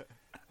league.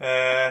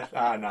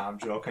 I'm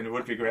joking. It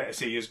would be great to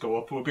see us go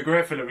up. It would be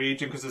great for the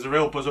region, because there's a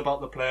real buzz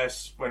about the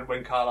place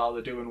when Carlisle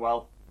are doing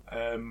well.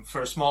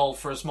 For a small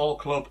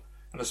club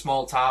and a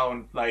small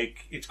town,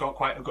 like, it's got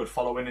quite a good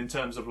following in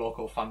terms of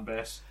local fan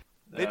base.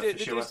 They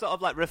do sort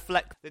of like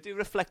reflect. They do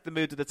reflect the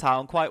mood of the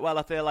town quite well.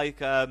 I feel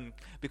like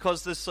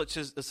because there's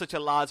such a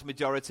large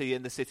majority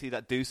in the city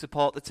that do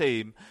support the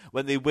team.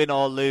 When they win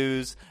or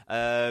lose,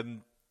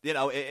 you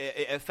know,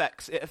 it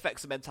affects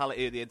the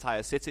mentality of the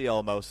entire city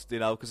almost. You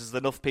know, because there's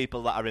enough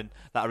people that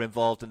are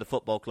involved in the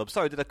football club.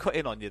 Sorry, did I cut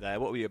in on you there?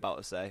 What were you about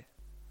to say?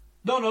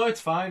 No, it's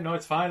fine.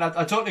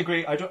 I totally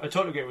agree. I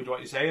totally agree with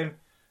what you're saying.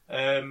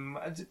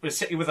 A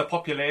city with a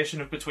population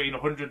of between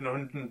 100 and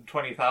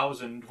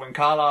 120,000. When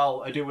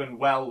Carlisle are doing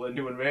well and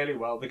doing really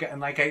well, they're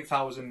getting like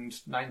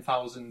 8,000,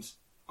 9,000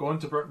 going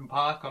to Brunton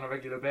Park on a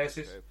regular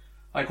basis. Okay.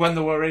 Like when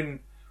they were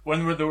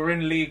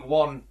in League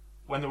One,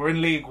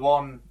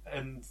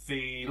 and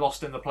they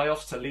lost in the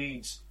playoffs to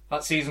Leeds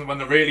that season, when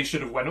they really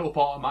should have went up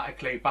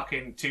automatically back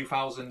in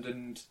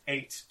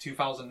 2008,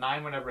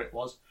 2009, whenever it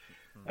was.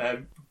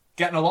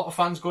 Getting a lot of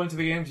fans going to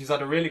the games. He's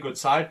had a really good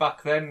side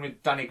back then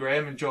with Danny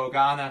Graham and Joe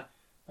Garner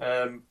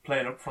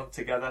playing up front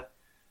together.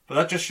 But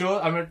that just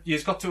shows, I mean,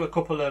 he's got to a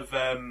couple of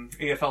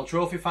EFL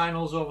trophy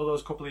finals over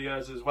those couple of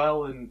years as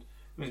well, and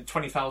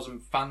 20,000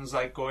 fans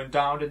like going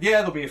down. And yeah,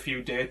 there'll be a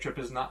few day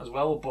trippers and that as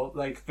well, but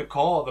like the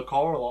core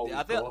will always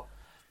go.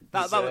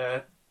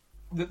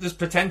 There's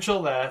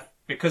potential there,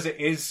 because it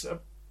is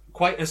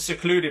quite a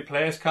secluded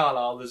place,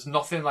 Carlisle. There's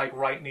nothing like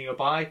right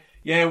nearby.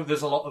 Yeah,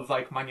 there's a lot of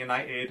like Man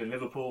United and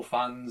Liverpool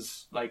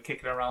fans like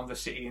kicking around the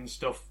city and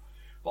stuff,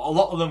 but a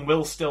lot of them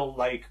will still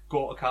like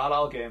go to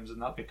Carlisle games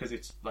and that, because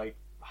it's like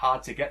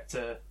hard to get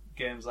to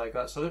games like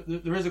that. So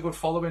there is a good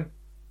following,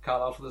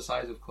 Carlisle, for the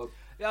size of club.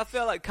 Yeah, I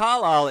feel like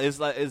Carlisle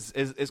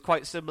is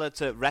quite similar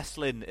to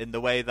wrestling in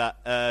the way that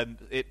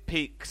it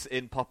peaks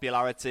in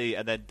popularity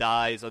and then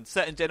dies. On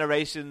certain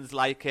generations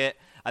like it,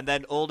 and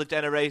then older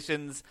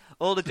generations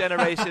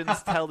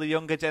tell the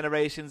younger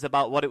generations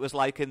about what it was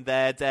like in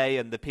their day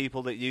and the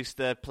people that used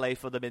to play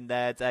for them in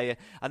their day.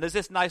 And there's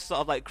this nice sort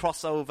of like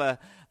crossover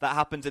that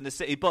happens in the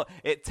city, but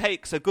it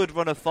takes a good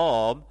run of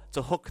form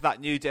to hook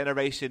that new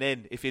generation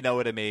in, if you know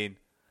what I mean.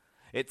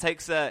 It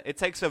takes a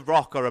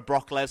Rock or a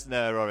Brock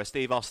Lesnar or a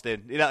Steve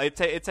Austin.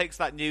 It takes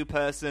that new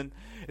person.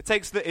 It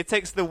takes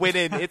the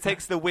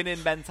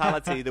winning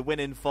mentality, the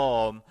winning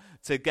form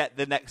to get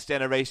the next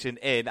generation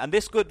in. And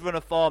this good run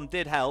of form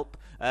did help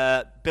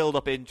build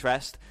up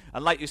interest.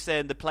 And like you're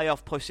saying, the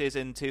playoff pushes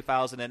in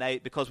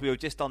 2008, because we were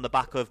just on the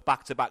back of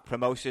back-to-back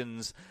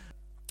promotions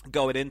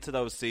going into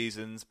those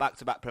seasons,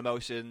 back-to-back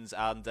promotions,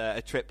 and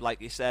a trip,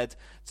 like you said,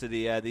 to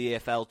the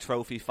EFL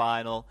Trophy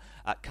final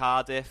at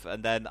Cardiff,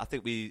 and then I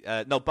think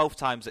both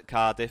times at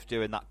Cardiff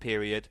during that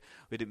period.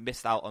 We didn't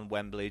miss out on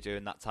Wembley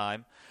during that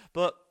time,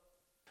 but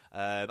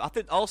I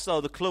think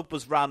also the club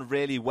was ran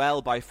really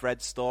well by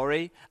Fred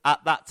Story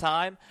at that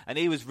time, and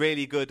he was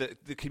really good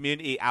at the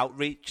community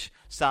outreach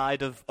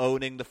side of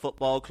owning the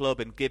football club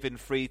and giving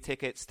free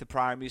tickets to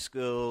primary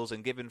schools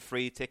and giving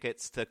free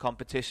tickets to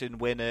competition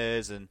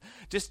winners, and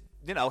just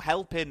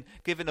helping,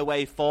 giving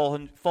away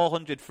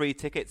 400 free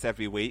tickets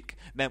every week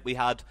meant we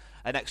had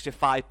an extra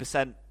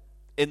 5%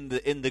 in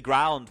the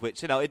ground,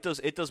 which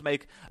it does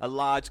make a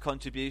large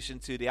contribution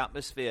to the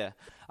atmosphere.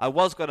 I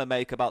was going to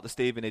make about the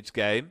Stevenage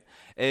game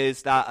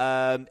is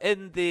that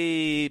in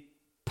the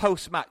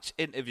post-match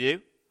interview,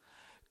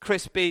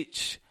 Chris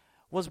Beech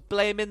was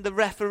blaming the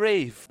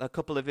referee for a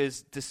couple of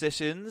his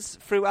decisions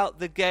throughout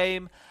the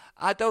game.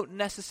 I don't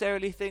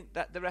necessarily think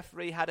that the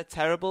referee had a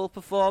terrible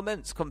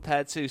performance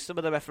compared to some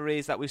of the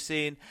referees that we've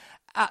seen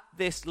at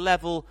this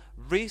level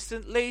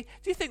recently.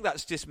 Do you think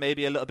that's just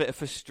maybe a little bit of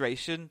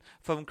frustration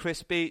from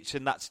Chris Beech,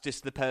 and that's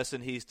just the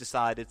person he's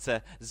decided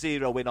to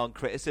zero in on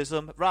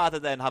criticism rather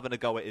than having a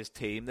go at his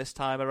team this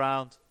time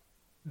around?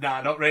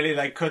 Nah, not really.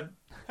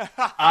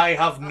 I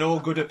have no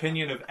good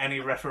opinion of any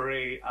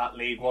referee at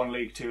League 1,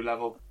 League 2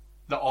 level.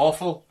 They're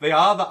awful. They're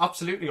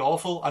absolutely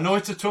awful. I know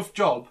it's a tough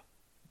job,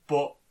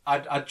 but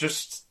I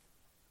just...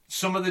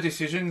 Some of the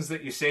decisions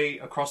that you see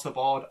across the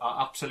board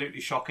are absolutely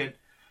shocking.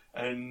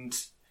 And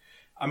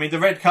I mean, the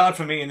red card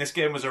for me in this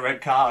game was a red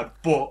card,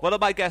 but... One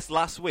of my guests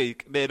last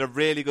week made a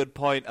really good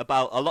point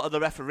about a lot of the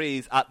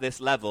referees at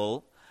this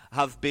level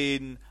have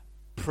been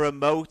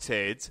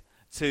promoted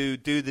to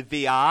do the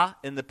VR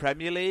in the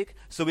Premier League.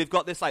 So we've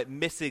got this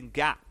missing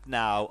gap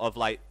now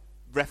of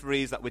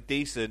referees that were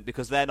decent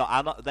because they're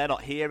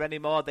not here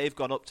anymore. They've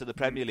gone up to the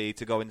Premier League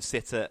to go and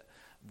sit at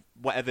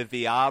whatever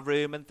VR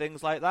room and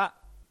things like that.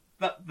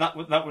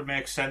 That would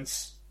make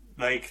sense.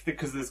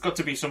 Because there's got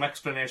to be some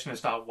explanation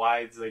as to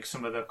why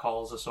some of the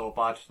calls are so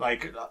bad.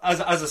 As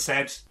I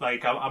said,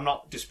 I'm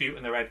not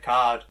disputing the red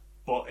card,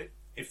 but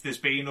if there's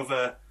been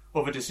other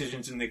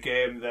decisions in the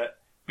game that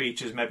Beech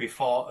has maybe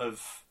thought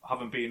of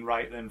haven't been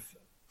right, then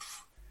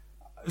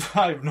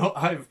I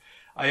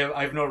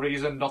have no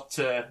reason not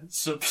to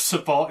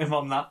support him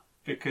on that,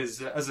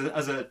 because as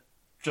I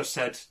just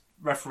said,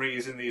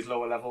 referees in these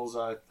lower levels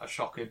are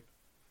shocking.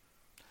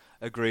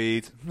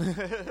 Agreed.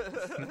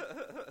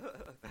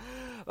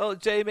 Well,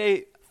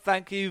 Jamie,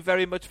 thank you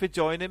very much for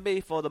joining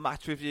me for the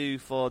match review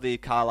for the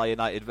Carlisle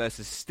United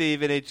versus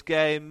Stevenage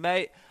game,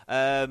 mate.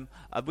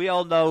 We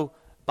all know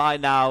by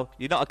now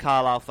you're not a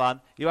Carlisle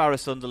fan, you are a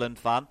Sunderland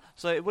fan,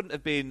 so it wouldn't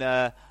have been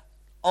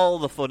all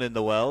the fun in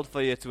the world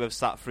for you to have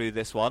sat through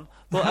this one.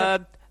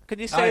 But can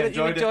you say that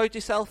you enjoyed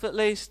yourself at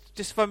least?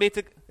 Just for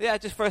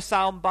a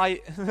sound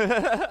bite.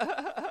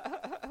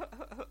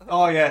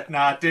 Oh yeah,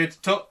 I did.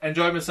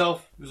 Enjoy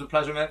myself. It was a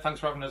pleasure, mate. Thanks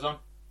for having us on.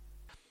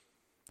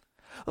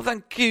 Well,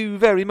 thank you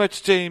very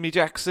much, Jamie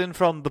Jackson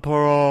from the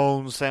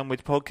Prawn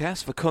Sandwich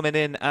Podcast, for coming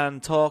in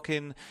and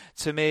talking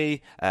to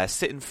me,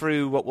 sitting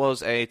through what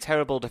was a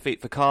terrible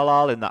defeat for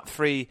Carlisle in that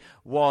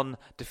 3-1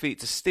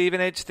 defeat to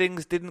Stevenage.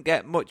 Things didn't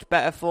get much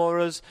better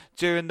for us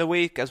during the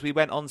week as we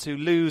went on to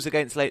lose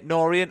against Leyton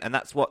Orient, and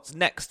that's what's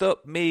next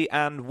up. Me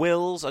and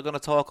Wills are going to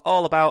talk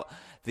all about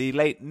the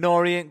Leyton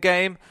Orient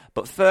game.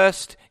 But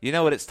first, you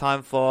know what it's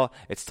time for.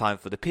 It's time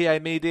for the PA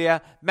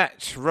Media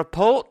Match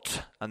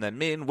Report. And then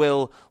me and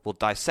Will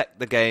dissect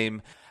the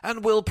game.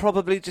 And we'll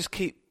probably just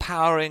keep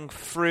powering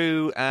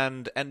through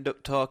and end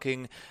up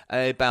talking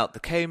about the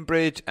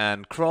Cambridge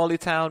and Crawley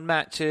Town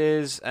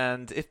matches.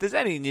 And if there's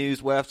any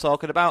news worth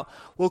talking about,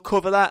 we'll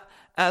cover that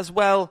as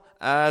well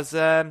as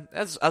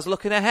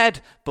looking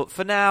ahead. But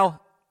for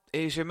now,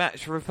 here's your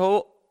match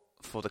report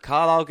for the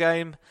Carlisle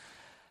game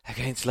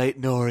against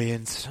Leyton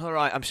Orient. All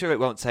right, I'm sure it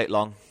won't take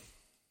long.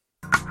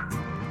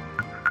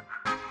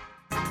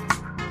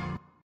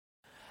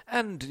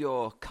 And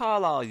your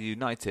Carlisle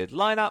United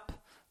lineup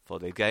for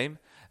the game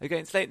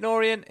against Leyton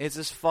Orient is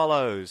as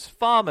follows.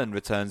 Farman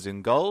returns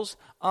in goals.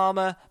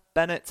 Armour,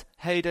 Bennett,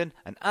 Hayden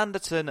and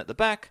Anderton at the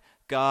back.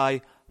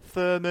 Guy,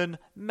 Furman,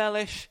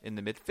 Mellish in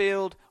the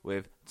midfield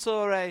with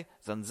Torre,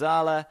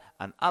 Zanzala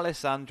and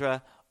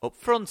Alessandra up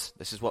front.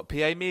 This is what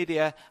PA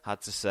Media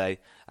had to say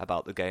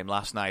about the game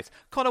last night.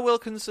 Connor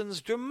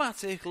Wilkinson's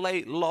dramatic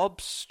late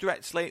lob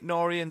stretched Leyton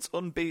Orient's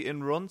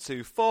unbeaten run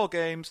to 4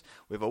 games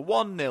with a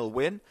 1-0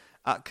 win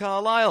at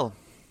Carlisle.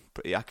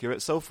 Pretty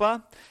accurate so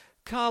far.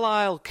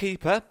 Carlisle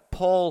keeper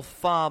Paul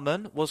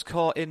Farman was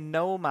caught in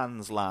no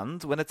man's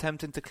land when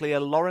attempting to clear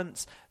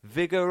Lawrence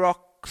Vigorok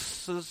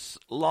Vigorox's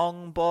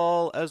long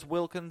ball as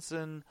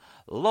Wilkinson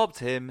lobbed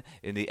him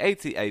in the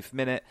 88th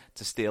minute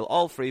to steal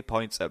all 3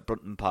 points at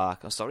Brunton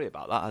Park. Oh, sorry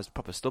about that. I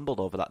proper stumbled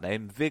over that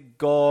name.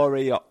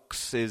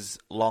 Vigorox's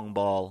long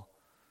ball.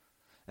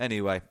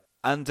 Anyway,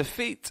 and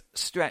defeat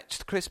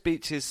stretched Chris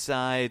Beech's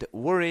side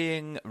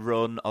worrying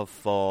run of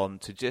form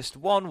to just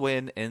one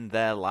win in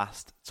their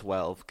last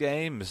 12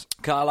 games.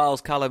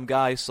 Carlisle's Callum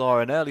Guy saw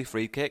an early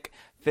free kick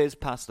fizz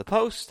past the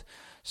post.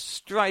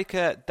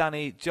 Striker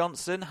Danny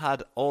Johnson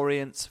had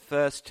Orient's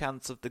first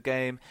chance of the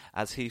game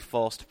as he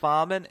forced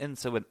Farman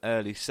into an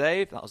early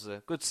save. That was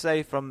a good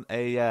save from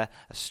a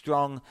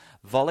strong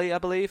volley, I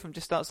believe, from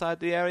just outside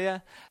the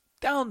area.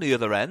 Down the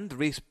other end,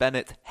 Rhys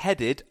Bennett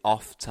headed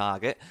off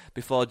target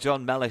before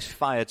John Mellish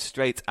fired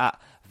straight at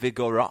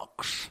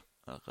Vigorox.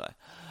 Okay.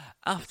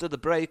 After the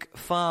break,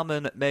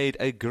 Farman made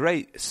a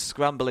great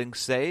scrambling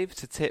save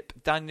to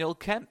tip Daniel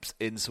Kemp's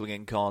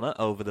in-swinging corner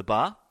over the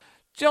bar.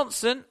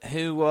 Johnson,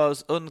 who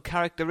was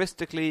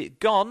uncharacteristically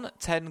gone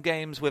 10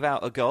 games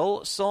without a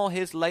goal, saw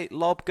his late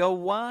lob go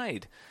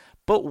wide.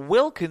 But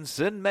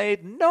Wilkinson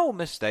made no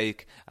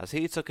mistake as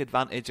he took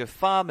advantage of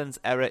Farman's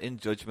error in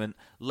judgment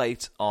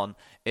late on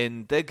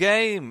in the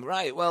game.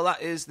 Right, well,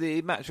 that is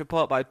the match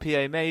report by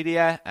PA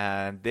Media,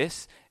 and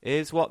this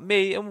is what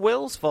me and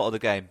Wills thought of the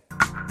game.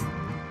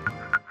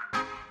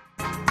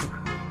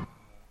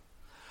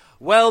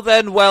 Well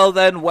then,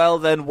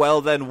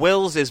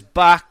 Wills is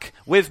back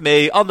with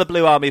me on the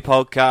Blue Army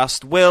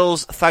Podcast.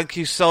 Wills, thank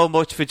you so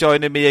much for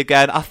joining me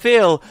again. I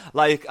feel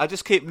like I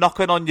just keep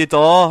knocking on your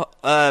door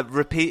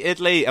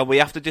repeatedly, and we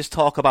have to just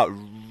talk about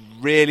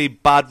really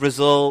bad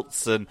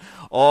results and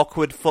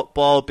awkward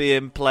football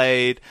being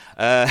played.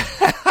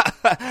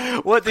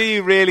 What do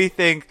you really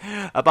think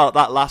about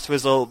that last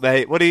result,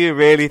 mate? What do you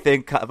really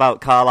think about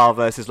Carlisle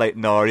versus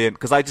Leyton Orient?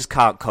 Because I just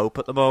can't cope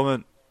at the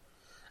moment.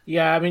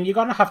 Yeah, I mean, you're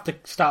going to have to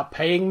start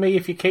paying me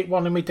if you keep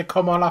wanting me to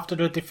come on after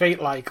a defeat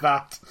like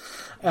that.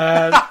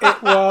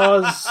 It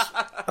was...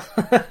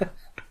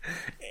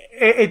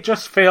 it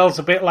just feels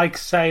a bit like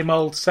same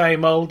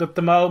old at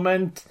the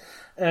moment.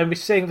 We're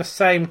seeing the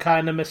same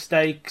kind of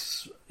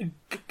mistakes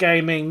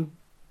game in,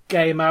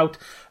 game out.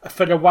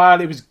 For a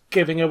while, it was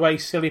giving away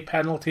silly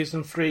penalties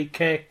and free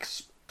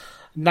kicks.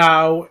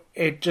 Now,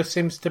 it just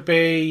seems to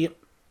be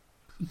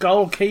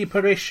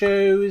goalkeeper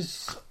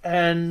issues,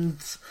 and...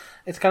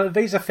 It's kind of,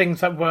 these are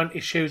things that weren't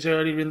issues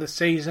earlier in the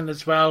season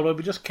as well, where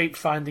we just keep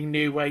finding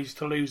new ways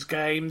to lose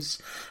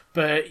games.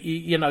 But,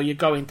 you know, you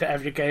go into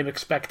every game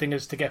expecting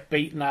us to get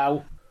beat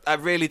now. I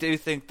really do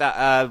think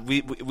that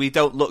we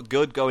don't look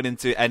good going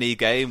into any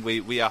game.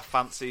 We are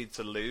fancied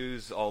to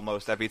lose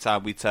almost every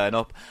time we turn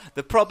up.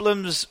 The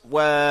problems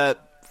were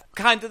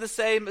kind of the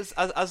same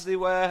as they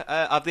were,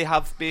 as they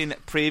have been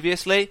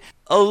previously.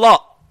 A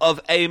lot of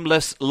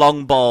aimless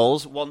long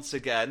balls, once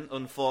again,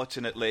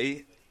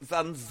 unfortunately.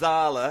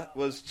 Zanzala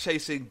was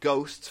chasing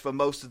ghosts for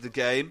most of the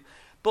game,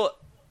 but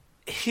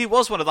he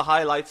was one of the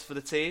highlights for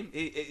the team.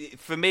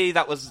 For me,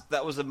 that was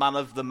a man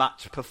of the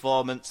match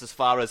performance as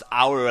far as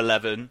our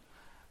 11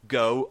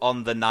 go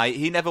on the night.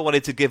 He never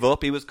wanted to give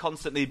up. He was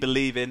constantly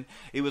believing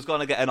he was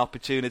going to get an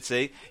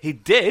opportunity. He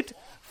did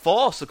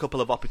force a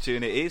couple of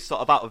opportunities,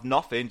 sort of out of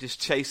nothing,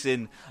 just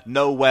chasing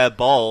nowhere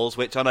balls,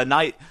 which on a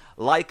night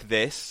like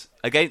this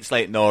against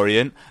Leyton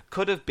Orient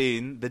could have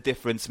been the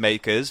difference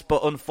makers,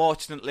 but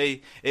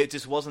unfortunately it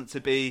just wasn't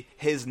to be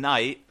his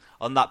night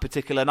on that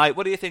particular night.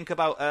 What do you think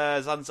about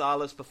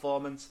Zanzala's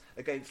performance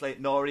against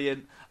Leyton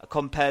Orient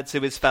compared to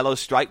his fellow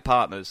strike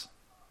partners?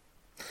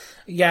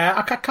 Yeah,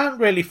 I can't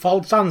really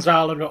fault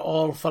Zanzala at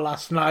all for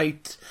last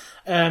night.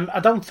 I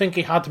don't think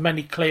he had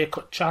many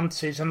clear-cut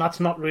chances, and that's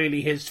not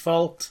really his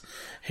fault.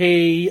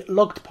 He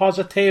looked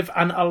positive,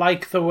 and I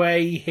like the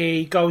way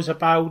he goes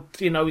about,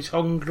 you know, he's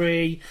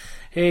hungry.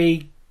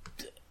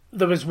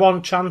 There was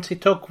one chance he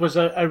took, was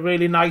a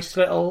really nice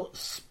little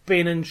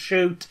spin and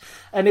shoot,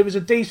 and it was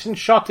a decent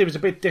shot. It was a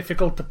bit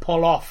difficult to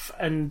pull off,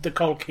 and the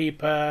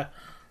goalkeeper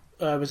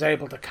was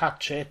able to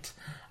catch it.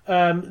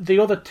 The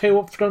other two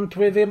up front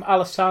with him,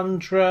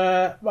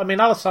 Alessandra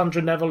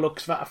never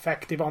looks that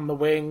effective on the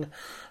wing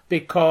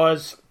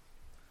because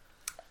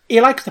he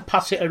likes to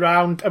pass it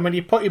around, and when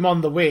you put him on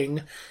the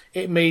wing,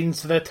 it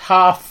means that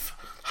half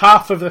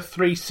of the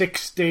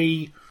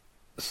 360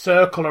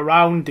 circle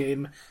around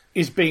him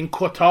is being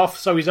cut off,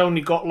 so he's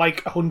only got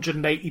like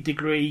 180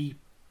 degree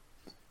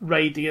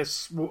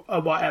radius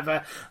or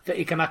whatever that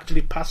he can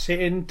actually pass it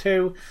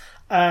into.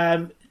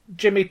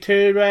 Jimmy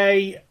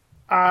Toure,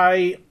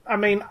 I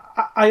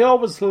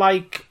always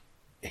like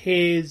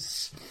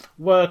his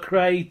work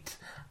rate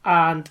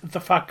and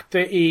the fact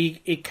that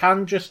he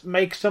can just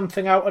make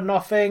something out of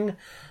nothing.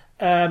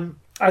 And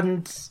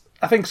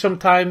I think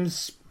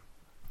sometimes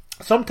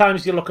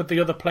you look at the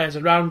other players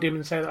around him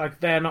and say like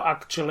they're not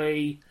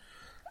actually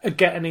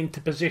getting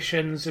into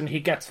positions, and he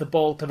gets the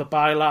ball to the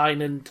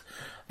byline and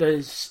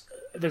there's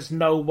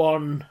no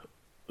one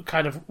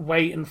kind of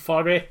waiting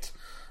for it.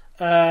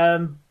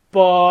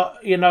 But,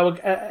 you know,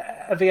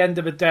 at the end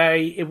of the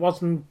day, it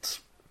wasn't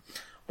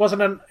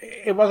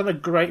wasn't a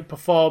great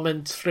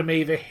performance from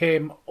either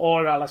him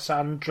or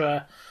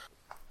Alessandra.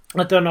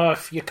 I don't know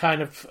if you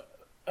kind of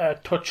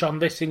touch on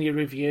this in your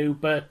review,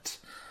 but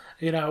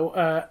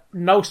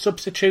no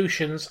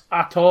substitutions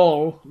at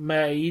all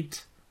made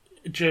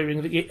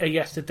during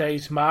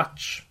yesterday's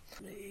match.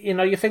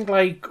 You think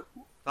like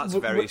that's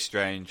very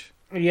strange.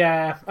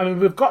 Yeah, I mean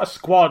we've got a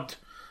squad.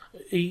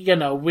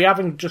 We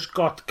haven't just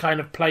got kind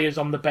of players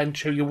on the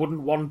bench who you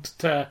wouldn't want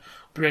to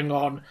bring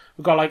on.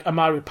 We've got like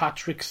Amari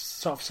Patrick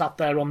sort of sat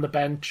there on the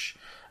bench.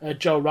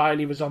 Joe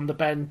Riley was on the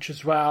bench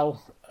as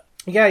well.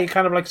 Yeah, you're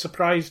kind of like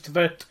surprised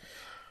that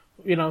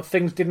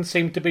things didn't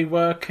seem to be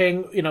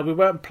working. We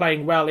weren't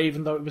playing well,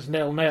 even though it was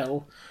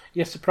 0-0.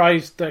 You're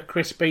surprised that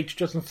Chris Beach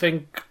doesn't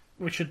think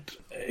we should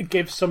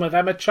give some of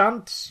them a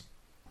chance.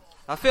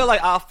 I feel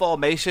like our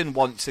formation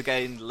once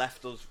again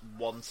left us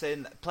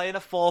wanting. Playing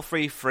a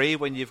 4-3-3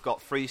 when you've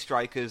got three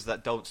strikers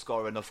that don't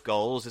score enough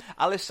goals.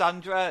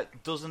 Alessandra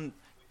doesn't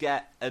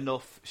get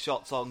enough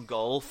shots on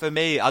goal. For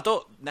me, I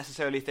don't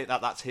necessarily think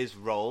that that's his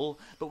role,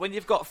 but when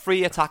you've got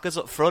three attackers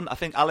up front, I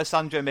think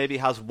Alessandra maybe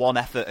has one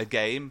effort a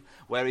game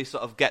where he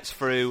sort of gets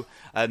through,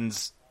 and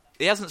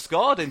he hasn't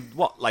scored in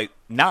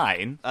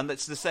 9, and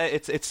it's to say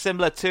it's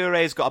similar.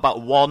 Touré's got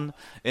about 1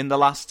 in the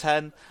last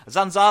 10.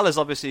 Zanzala's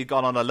obviously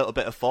gone on a little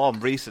bit of form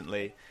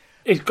recently.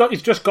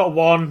 He's just got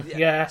 1,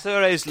 yeah.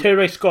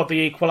 Touré scored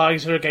the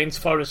equaliser against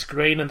Forest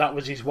Green, and that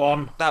was his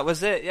 1. That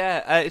was it,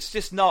 yeah. It's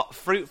just not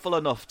fruitful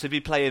enough to be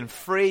playing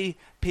 3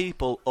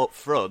 people up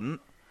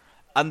front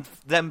and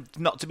them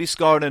not to be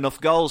scoring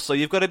enough goals. So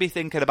you've got to be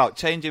thinking about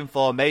changing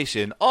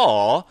formation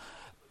or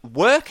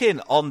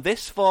working on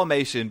this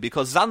formation,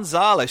 because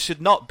Zanzala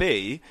should not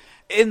be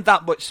in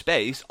that much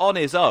space on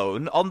his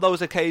own on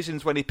those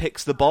occasions when he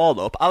picks the ball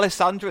up.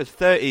 Alessandra's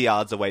 30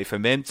 yards away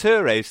from him,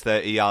 Touré's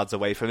 30 yards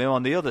away from him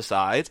on the other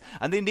side,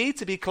 and they need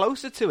to be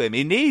closer to him.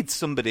 He needs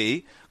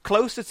somebody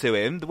closer to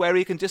him where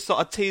he can just sort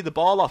of tee the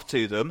ball off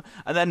to them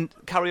and then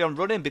carry on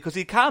running, because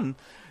he can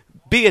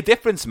be a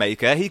difference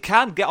maker. He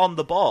can get on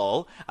the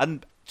ball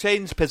and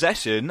change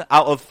possession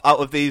out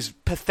of these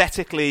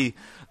pathetically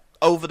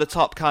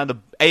over-the-top kind of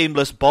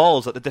aimless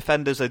balls that the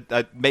defenders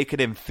are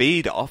making him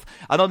feed off.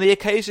 And on the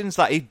occasions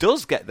that he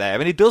does get there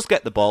and he does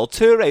get the ball,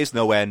 Touré's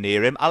nowhere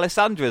near him,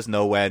 Alessandra's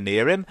nowhere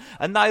near him,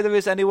 and neither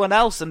is anyone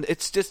else. And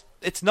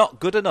it's not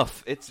good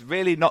enough. It's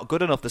really not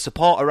good enough. The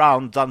support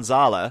around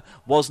Zanzala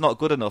was not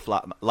good enough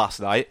last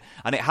night,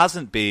 and it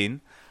hasn't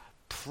been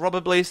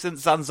probably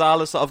since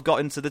Zanzala sort of got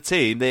into the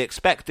team. They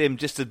expect him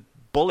just to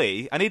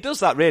bully, and he does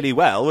that really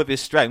well with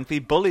his strength. He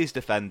bullies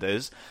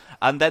defenders,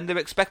 and then they're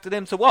expecting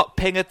him to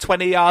ping a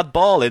 20-yard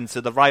ball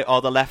into the right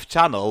or the left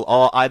channel,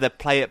 or either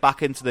play it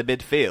back into the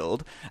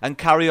midfield and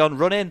carry on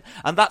running.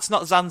 And that's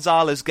not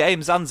Zanzala's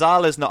game.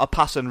 Zanzala's not a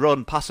pass and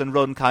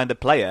run kind of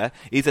player.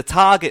 He's a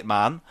target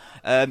man.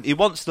 He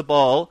wants the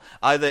ball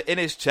either in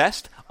his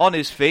chest, on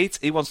his feet.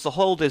 He wants to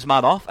hold his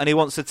man off, and he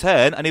wants to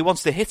turn, and he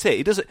wants to hit it.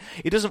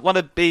 He doesn't want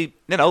to be,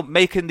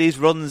 making these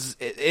runs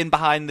in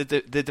behind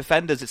the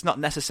defenders. It's not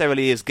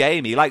necessarily his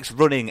game. He likes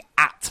running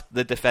at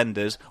the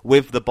defenders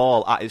with the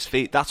ball at his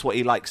feet. That's what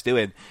he likes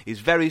doing. He's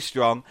very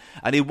strong,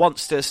 and he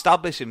wants to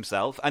establish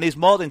himself, and he's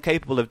more than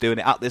capable of doing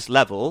it at this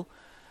level.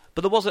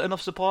 But there wasn't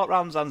enough support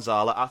around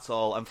Zanzala at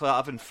all, and for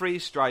having 3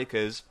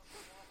 strikers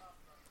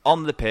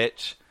on the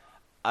pitch,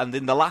 and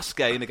in the last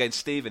game against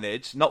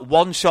Stevenage, not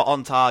one shot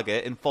on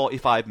target in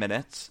 45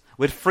 minutes,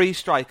 with 3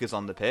 strikers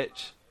on the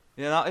pitch.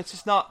 It's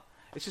just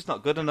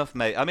not good enough,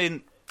 mate. I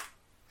mean,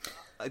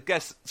 I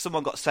guess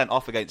someone got sent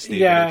off against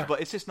Stevenage, but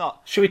it's just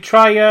not. Should we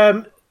try?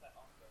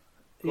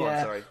 Go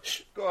on, sorry.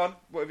 Go on.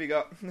 What have you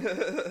got?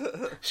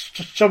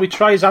 Shall we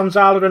try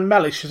Zanzala and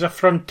Mellish as a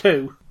front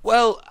 2?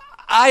 Well,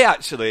 I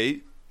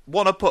actually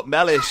want to put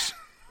Mellish.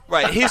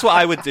 Right, here's what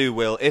I would do,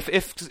 Will.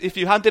 If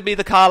you handed me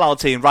the Carlisle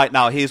team right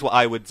now, here's what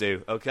I would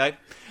do, okay?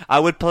 I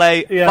would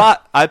play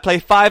I'd play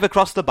 5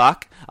 across the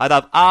back. I'd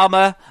have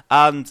Armour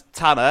and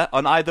Tanner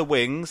on either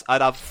wings.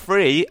 I'd have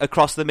 3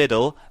 across the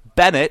middle.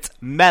 Bennett,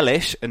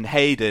 Mellish and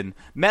Hayden.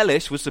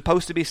 Mellish was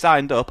supposed to be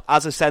signed up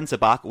as a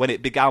centre-back when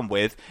it began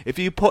with. If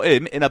you put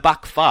him in a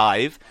back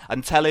 5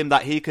 and tell him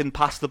that he can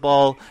pass the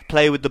ball,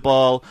 play with the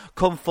ball,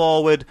 come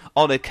forward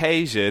on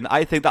occasion,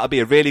 I think that would be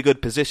a really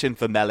good position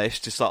for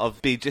Mellish to sort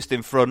of be just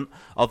in front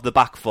of the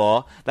back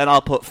 4. Then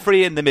I'll put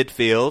 3 in the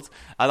midfield,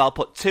 and I'll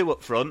put 2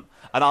 up front,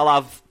 and I'll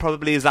have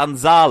probably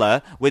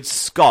Zanzala with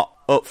Scott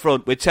up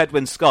front, with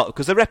Chedwin Scott,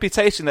 because the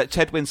reputation that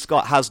Chedwin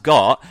Scott has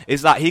got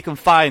is that he can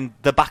find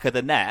the back of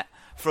the net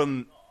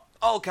from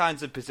all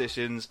kinds of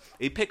positions.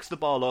 He picks the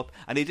ball up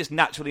and he just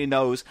naturally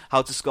knows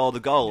how to score the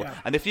goal. Yeah.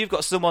 And if you've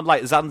got someone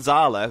like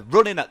Zanzala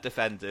running at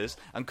defenders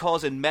and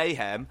causing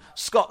mayhem,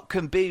 Scott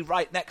can be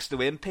right next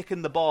to him,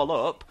 picking the ball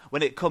up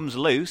when it comes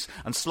loose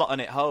and slotting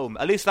it home.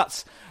 At least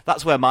that's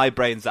where my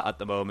brain's at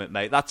the moment,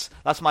 mate. That's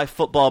my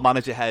football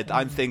manager head.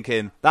 I'm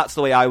thinking that's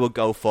the way I would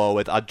go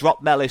forward. I'd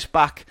drop Mellish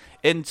back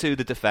into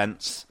the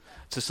defence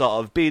to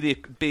sort of be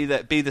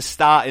the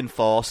starting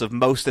force of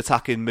most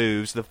attacking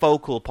moves, the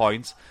focal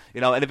point.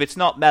 And if it's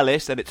not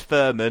Mellish, then it's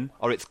Furman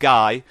or it's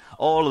Guy.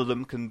 All of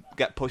them can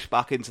get pushed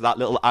back into that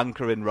little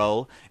anchoring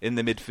role in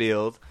the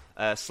midfield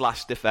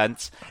 /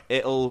 defence.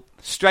 It'll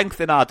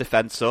strengthen our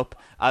defence up,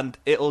 and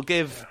it'll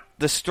give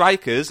the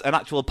strikers an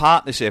actual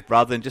partnership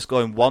rather than just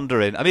going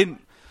wandering. I mean,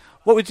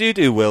 what would you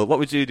do, Will? What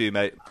would you do,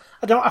 mate?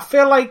 I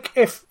feel like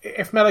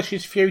if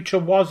Mellish's future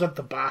was at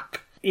the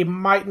back, he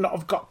might not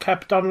have got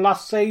kept on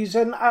last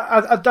season.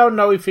 I don't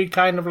know if he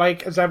kind of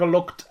like has ever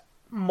looked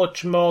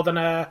much more than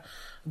a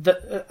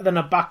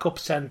backup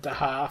centre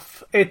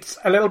half. It's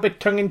a little bit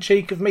tongue in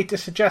cheek of me to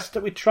suggest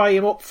that we try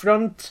him up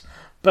front,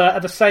 but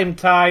at the same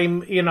time,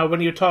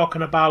 when you're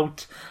talking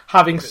about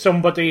having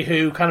somebody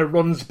who kind of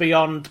runs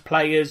beyond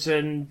players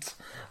and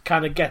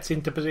kind of gets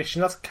into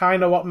position, that's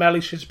kind of what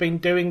Mellish has been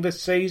doing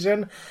this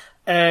season,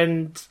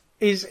 and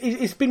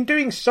he's been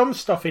doing some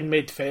stuff in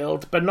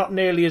midfield, but not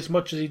nearly as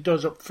much as he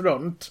does up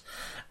front.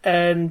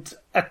 And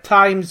at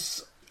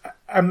times,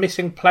 a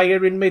missing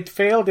player in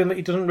midfield in that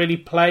he doesn't really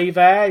play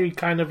there. He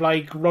kind of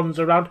like runs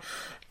around.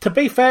 To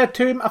be fair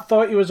to him, I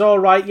thought he was all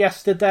right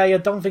yesterday. I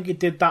don't think he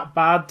did that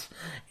bad.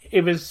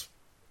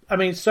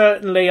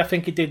 Certainly I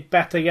think he did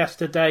better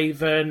yesterday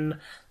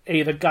than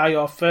either Guy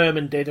or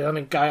Furman did. I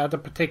think Guy had a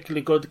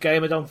particularly good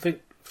game. I don't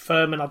think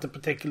Furman had a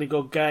particularly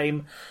good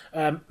game.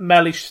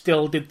 Mellish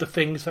still did the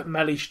things that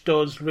Mellish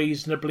does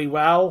reasonably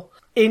well.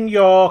 In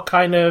your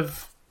kind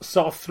of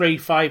sort of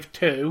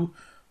 3-5-2,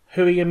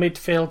 who are your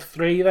midfield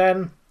three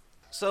then?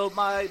 So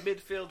my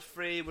midfield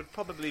three would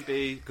probably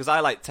be, because I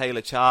like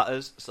Taylor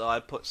Charters, so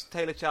I'd put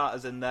Taylor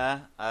Charters in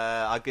there.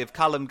 I'd give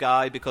Callum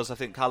Guy, because I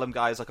think Callum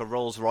Guy is like a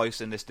Rolls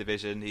Royce in this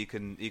division. He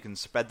can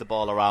spread the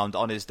ball around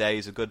on his day.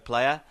 He's a good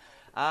player.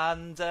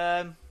 And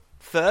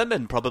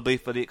Furman probably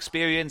for the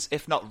experience,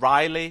 if not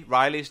Riley.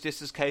 Riley's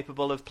just as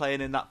capable of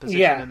playing in that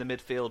position in the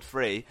midfield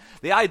three.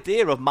 The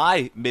idea of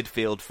my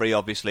midfield three,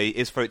 obviously,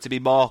 is for it to be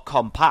more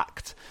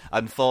compact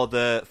and for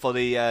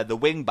the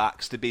wing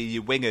backs to be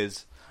your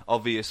wingers,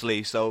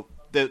 obviously. So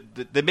the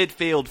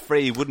midfield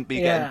three wouldn't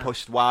be getting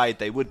pushed wide;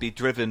 they would be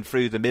driven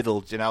through the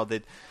middle.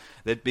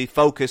 They'd be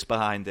focused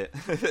behind it,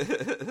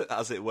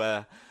 as it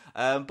were.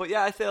 But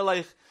yeah, I feel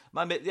like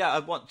I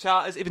want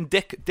Charters, even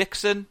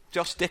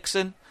Josh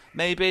Dixon.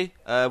 Maybe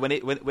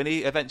when he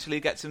eventually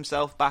gets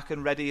himself back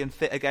and ready and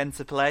fit again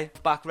to play,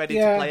 to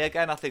play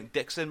again, I think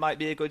Dixon might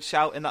be a good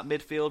shout in that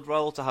midfield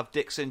role, to have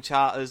Dixon,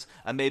 Charters,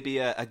 and maybe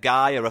a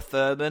Guy or a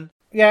Furman.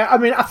 Yeah,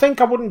 I think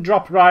I wouldn't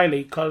drop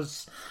Riley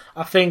because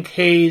I think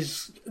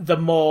he's the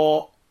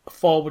more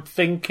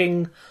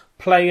forward-thinking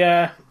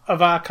player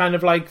of our kind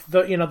of like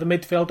the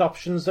midfield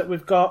options that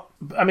we've got.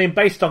 I mean,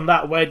 based on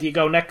that, where do you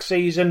go next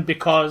season?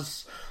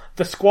 Because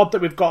the squad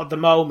that we've got at the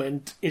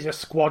moment is a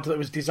squad that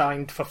was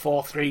designed for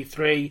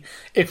 4-3-3.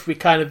 If we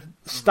kind of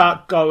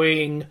start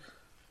going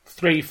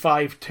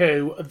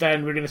 3-5-2,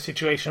 then we're in a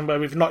situation where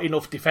we've not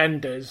enough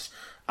defenders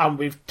and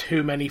we've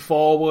too many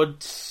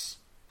forwards.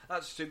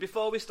 That's true.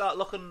 Before we start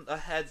looking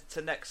ahead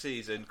to next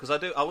season, because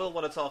I will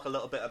want to talk a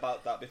little bit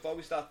about that. Before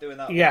we start doing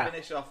that,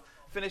 we'll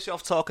finish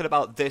off talking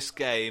about this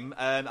game,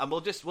 and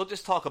we'll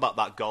just talk about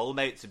that goal,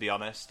 mate. To be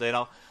honest,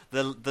 the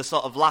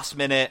sort of last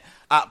minute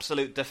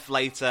absolute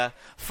deflator.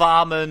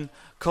 Farman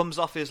comes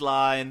off his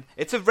line.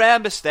 It's a rare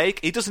mistake.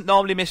 He doesn't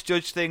normally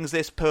misjudge things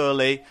this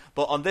poorly,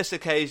 but on this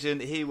occasion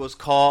he was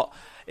caught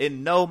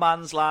in no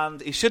man's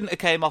land. He shouldn't have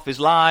came off his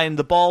line.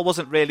 The ball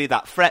wasn't really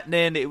that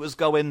threatening. It was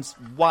going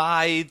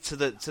wide to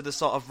the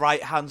sort of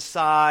right hand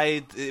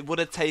side. It would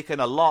have taken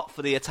a lot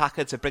for the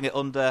attacker to bring it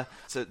under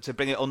to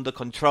bring it under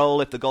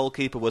control if the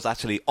goalkeeper was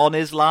actually on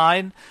his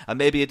line, and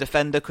maybe a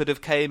defender could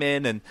have came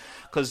in, and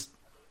because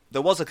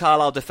there was a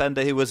Carlisle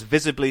defender who was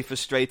visibly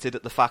frustrated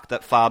at the fact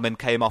that Farman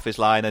came off his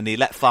line, and he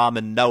let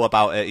Farman know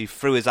about it. He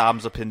threw his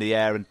arms up in the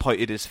air and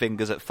pointed his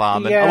fingers at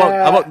Farman. Yeah.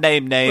 I won't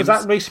name names.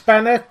 Was that Rhys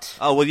Bennett?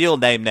 Oh, well, you'll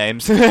name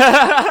names.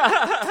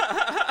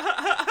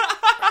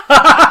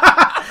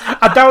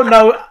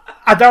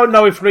 I don't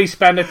know if Rhys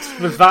Bennett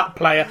was that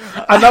player.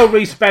 I know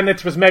Rhys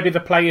Bennett was maybe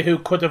the player who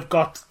could have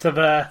got to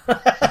the...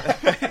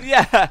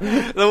 Yeah,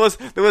 there was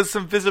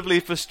some visibly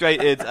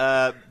frustrated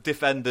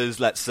defenders,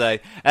 let's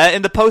say.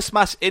 In the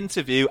post-match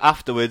interview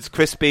afterwards,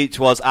 Chris Beech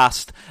was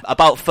asked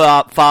about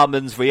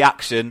Farman's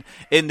reaction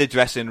in the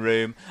dressing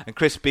room, and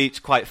Chris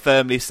Beech quite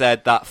firmly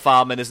said that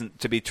Farman isn't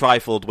to be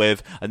trifled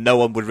with, and no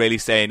one would really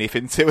say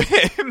anything to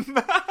him.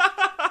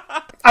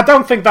 I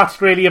don't think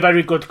that's really a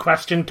very good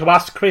question to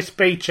ask Chris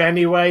Beech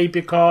anyway,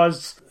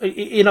 because,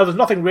 there's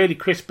nothing really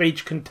Chris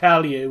Beech can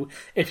tell you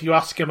if you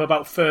ask him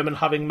about Furman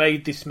having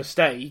made this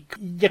mistake.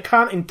 You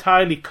can't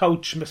entirely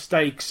coach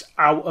mistakes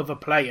out of a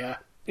player.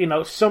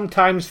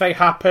 Sometimes they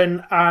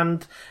happen,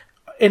 and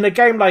in a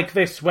game like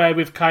this where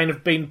we've kind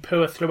of been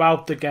poor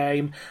throughout the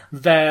game,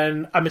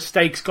 then a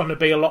mistake's going to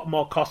be a lot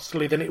more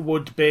costly than it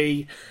would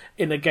be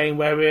in a game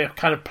where we're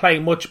kind of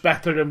playing much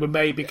better and we're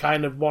maybe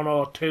kind of 1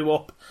 or 2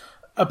 up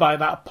by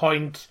that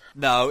point.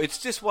 No, it's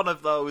just one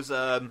of those.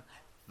 The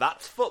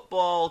that's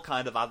football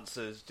kind of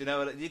answers. Do you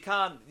know, you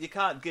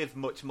can't give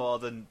much more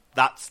than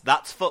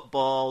that's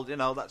football. You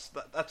know, that's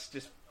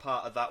just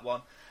part of that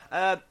one.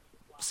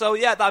 So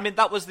yeah, I mean,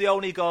 that was the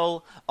only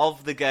goal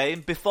of the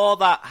game. Before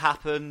that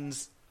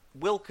happens,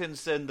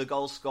 Wilkinson, the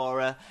goal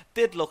scorer,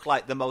 did look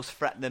like the most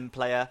threatening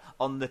player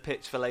on the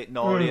pitch for Leyton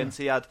Orient.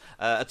 He had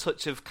a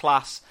touch of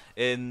class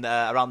in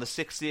around the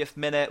 60th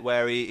minute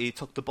where he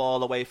took the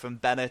ball away from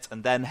Bennett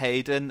and then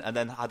Hayden, and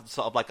then had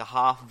sort of like a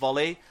half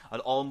volley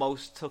and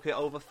almost took it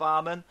over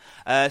Farman.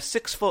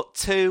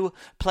 6'2",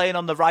 playing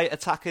on the right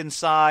attacking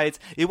side.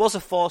 He was a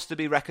force to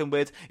be reckoned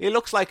with. He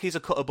looks like he's a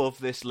cut above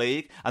this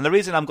league, and the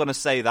reason I'm going to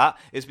say that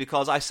is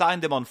because I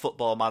signed him on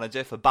Football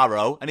Manager for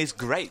Barrow, and he's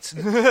great.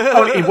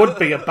 Oh, he would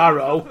be a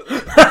Barrow.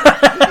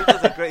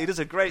 He does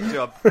a great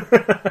job.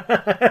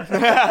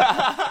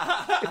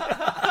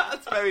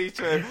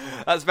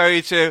 That's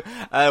very true.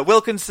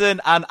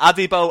 Wilkinson and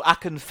Adibo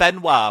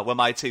Akinfenwa were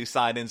my two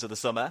signings of the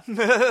summer.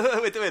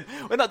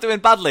 We're not doing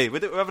badly.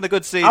 We're having a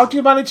good season. How do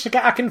you manage to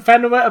get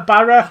Akinfenwa to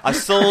Barrow?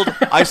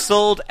 I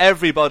sold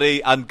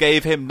everybody and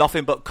gave him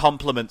nothing but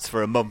compliments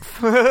for a month.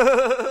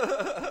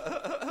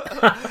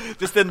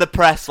 Just in the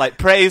press, like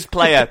praise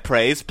player,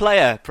 praise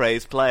player,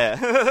 praise player.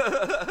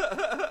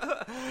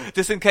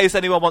 Just in case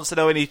anyone wants to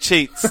know any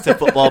cheats to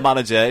Football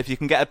Manager, if you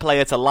can get a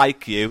player to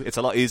like you, it's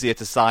a lot easier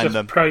to sign Just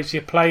them. Praise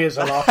your players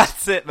a lot.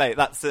 That's it, mate.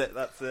 That's it.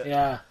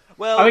 Yeah.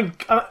 Well,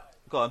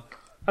 go on.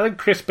 I think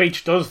Chris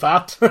Beach does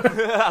that.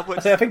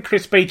 I think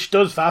Chris Beach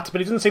does that, but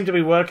he doesn't seem to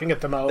be working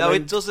at the moment. No,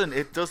 it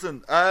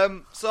doesn't.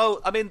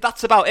 So, I mean,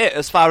 that's about it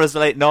as far as the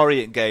Leyton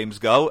Orient games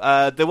go.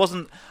 There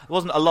wasn't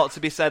a lot to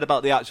be said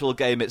about the actual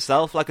game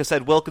itself. Like I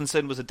said,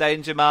 Wilkinson was a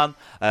danger man.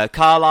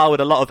 Carlisle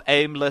with a lot of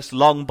aimless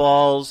long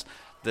balls.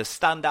 The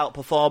standout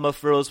performer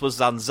for us was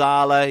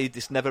Zanzala. He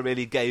just never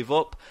really gave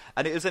up.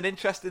 And it was an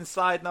interesting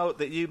side note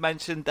that you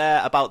mentioned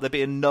there about there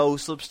being no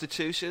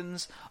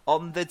substitutions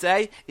on the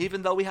day,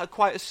 even though we had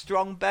quite a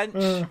strong bench.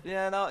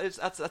 Yeah, no,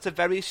 that's a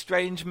very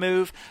strange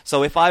move.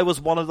 So if I was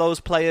one of those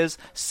players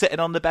sitting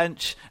on the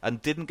bench and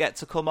didn't get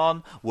to come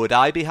on, would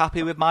I be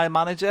happy with my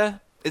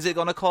manager? Is it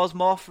going to cause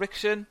more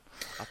friction?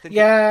 I think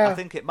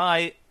it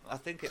might.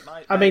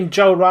 I mean,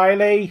 Joe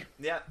Riley.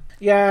 Yeah.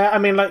 Yeah, I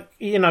mean, like,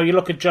 you know, you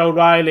look at Joe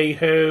Riley,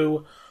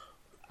 who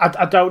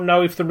I don't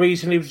know if the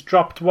reason he was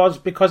dropped was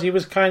because he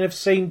was kind of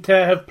seen to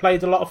have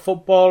played a lot of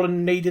football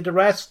and needed a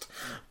rest.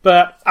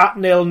 But at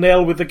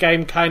 0-0, with the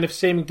game kind of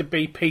seeming to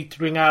be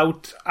petering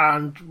out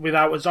and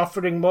without us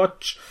offering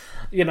much,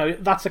 you know,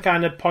 that's the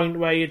kind of point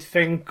where you'd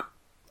think,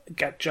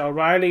 get Joe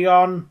Riley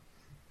on,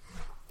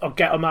 or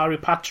get Omari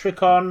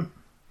Patrick on.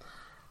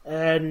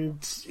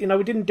 And, you know,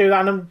 we didn't do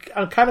that, and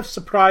I'm kind of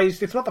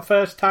surprised. It's not the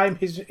first time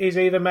he's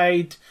either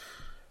made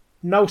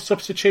no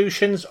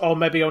substitutions or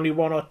maybe only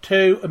one or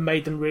two and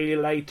made them really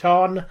late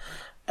on.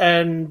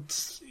 And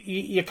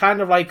you kind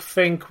of like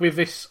think with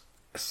this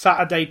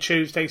Saturday,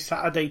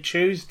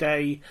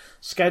 Tuesday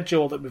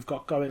schedule that we've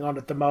got going on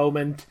at the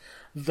moment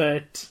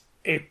that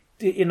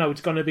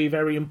it's going to be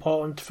very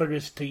important for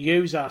us to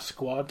use our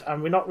squad,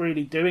 and we're not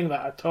really doing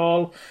that at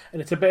all.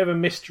 And it's a bit of a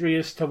mystery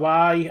as to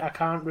why. I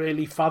can't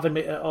really fathom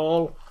it at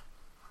all.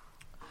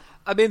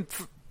 I mean,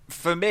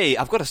 for me,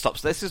 I've got to stop.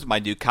 This is my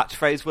new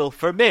catchphrase, Will.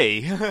 For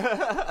me,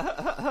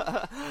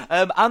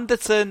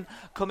 Anderton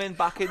coming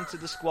back into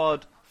the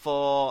squad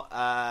for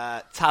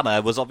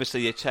Tanner was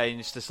obviously a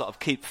change to sort of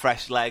keep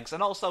fresh legs.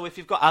 And also, if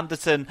you've got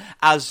Anderton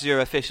as your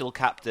official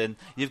captain,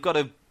 you've got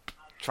to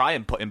try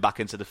and put him back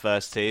into the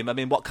first team. I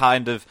mean, what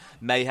kind of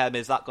mayhem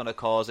is that going to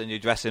cause in your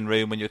dressing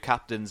room when your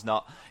captain's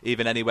not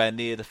even anywhere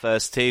near the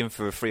first team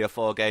for 3 or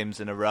 4 games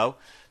in a row?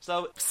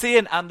 So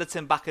seeing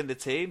Anderton back in the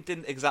team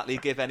didn't exactly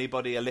give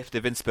anybody a lift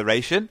of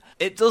inspiration.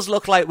 It does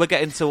look like we're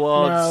getting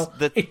towards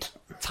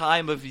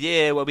time of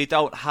year where we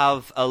don't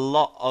have a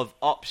lot of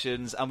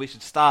options, and we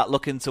should start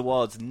looking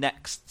towards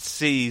next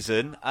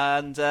season.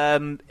 And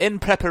in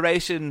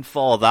preparation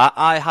for that,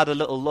 I had a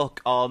little look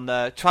on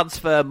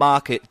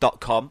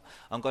transfermarket.com.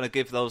 I'm going to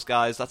give those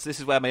guys, this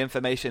is where my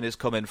information is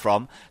coming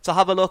from, to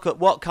have a look at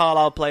what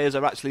Carlisle players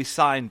are actually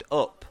signed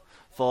up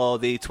for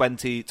the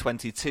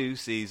 2022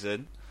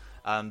 season.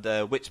 And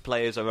which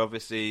players are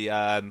obviously,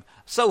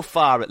 so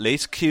far at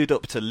least, queued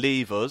up to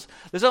leave us.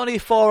 There's only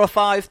 4 or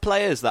 5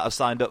 players that have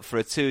signed up for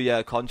a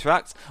 2-year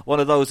contract. One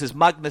of those is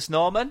Magnus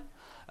Norman.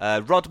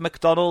 Rod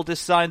McDonald is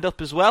signed up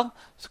as well.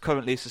 He's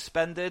currently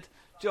suspended.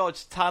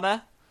 George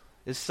Tanner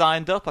is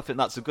signed up. I think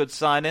that's a good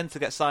sign-in to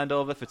get signed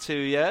over for 2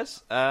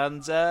 years.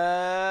 And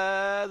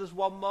there's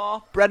one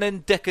more.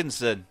 Brennan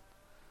Dickinson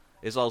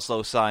is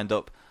also signed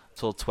up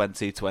till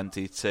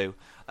 2022.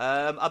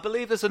 I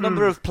believe there's a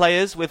number of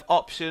players with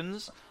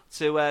options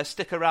to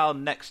stick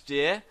around next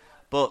year,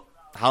 but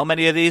how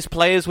many of these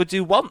players would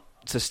you want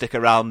to stick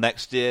around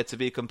next year, to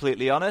be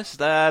completely honest?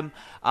 I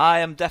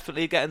am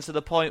definitely getting to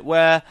the point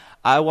where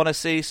I want to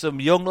see some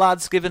young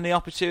lads given the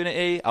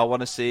opportunity. I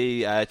want to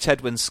see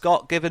Chedwin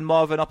Scott given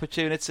more of an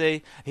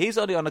opportunity. He's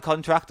only on a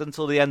contract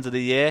until the end of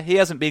the year. He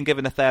hasn't been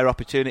given a fair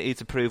opportunity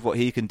to prove what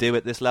he can do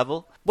at this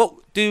level. What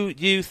do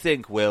you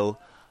think,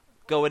 Will,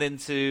 going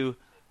into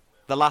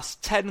the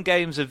last 10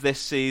 games of this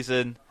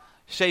season,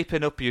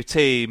 shaping up your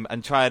team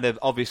and trying to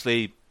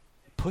obviously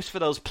push for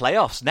those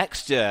playoffs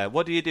next year.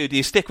 What do you do? Do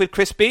you stick with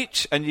Chris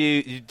Beach and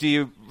do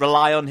you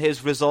rely on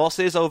his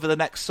resources over the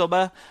next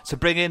summer to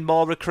bring in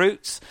more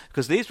recruits?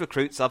 Because these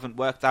recruits haven't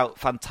worked out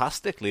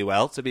fantastically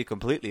well, to be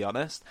completely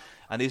honest.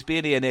 And he's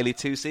been here nearly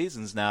 2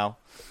 seasons now.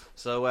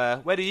 So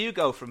where do you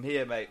go from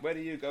here, mate? Where do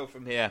you go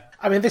from here?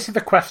 I mean, this is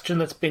the question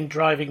that's been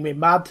driving me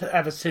mad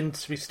ever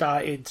since we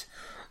started,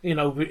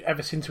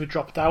 ever since we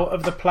dropped out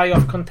of the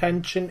playoff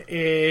contention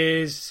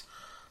is,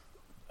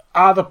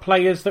 are the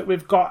players that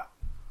we've got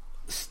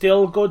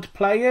still good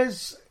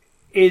players?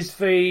 Is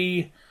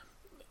the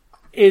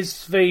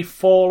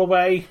fall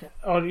away,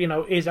 or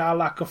is our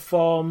lack of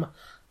form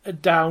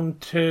down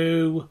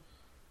to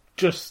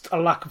just a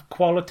lack of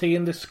quality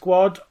in the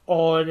squad,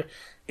 or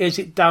is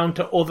it down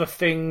to other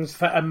things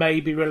that are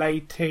maybe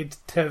related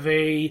to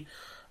the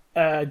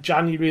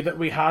January that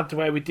we had,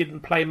 where we didn't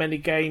play many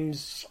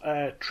games,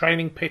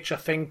 training pitch, I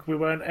think we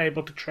weren't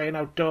able to train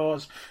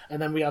outdoors, and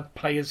then we had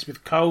players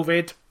with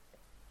COVID.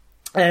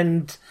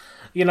 And,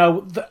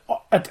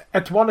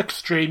 at one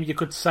extreme, you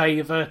could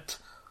say that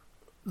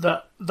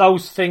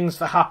those things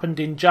that happened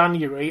in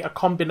January, a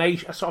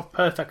sort of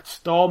perfect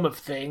storm of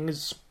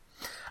things,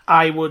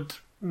 I would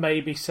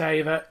maybe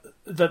say that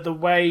the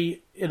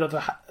way,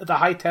 the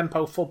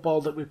high-tempo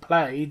football that we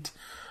played,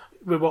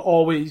 we were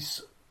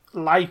always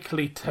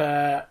likely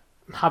to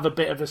have a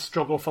bit of a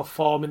struggle for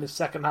form in the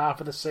second half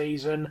of the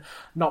season,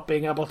 not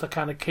being able to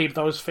kind of keep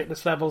those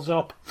fitness levels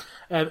up.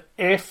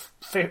 If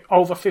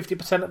over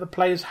 50% of the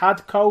players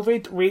had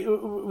COVID,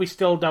 we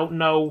still don't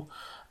know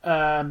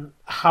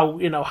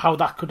how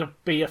that could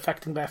be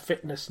affecting their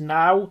fitness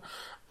now.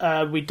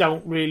 We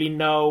don't really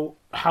know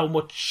how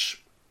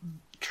much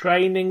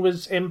training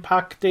was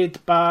impacted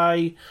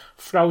by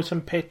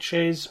frozen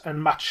pitches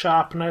and match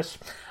sharpness,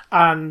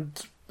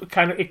 and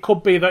kind of it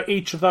could be that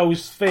each of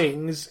those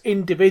things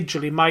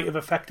individually might have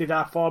affected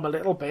our form a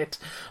little bit,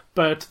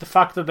 but the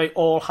fact that they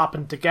all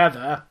happened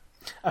together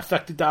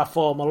affected our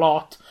form a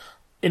lot,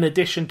 in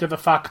addition to the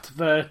fact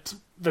that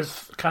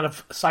there's kind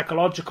of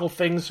psychological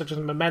things such as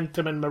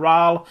momentum and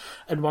morale,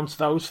 and once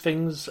those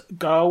things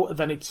go,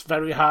 then it's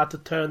very hard to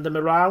turn them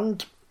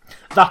around.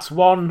 That's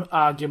one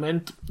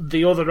argument.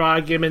 The other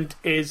argument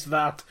is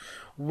that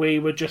we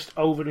were just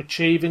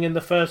overachieving in the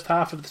first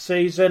half of the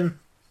season.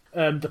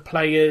 The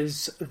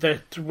players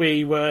that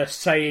we were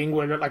saying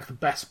were like the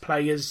best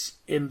players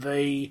in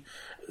the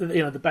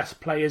best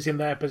players in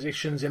their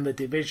positions in the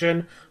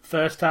division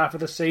first half of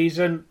the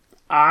season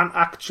aren't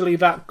actually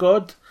that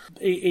good.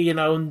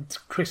 And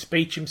Chris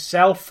Beach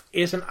himself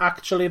isn't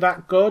actually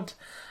that good,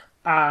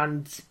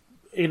 and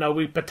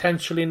we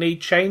potentially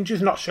need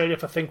changes. Not sure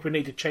if I think we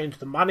need to change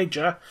the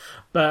manager,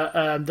 but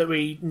that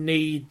we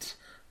need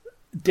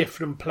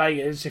different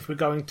players if we're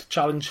going to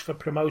challenge for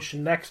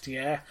promotion next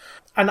year.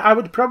 And I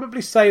would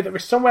probably say that we're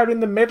somewhere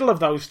in the middle of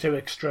those two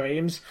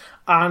extremes,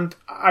 and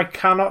I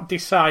cannot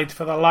decide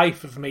for the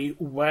life of me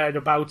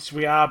whereabouts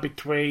we are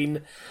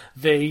between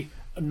the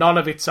none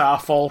of it's our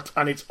fault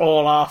and it's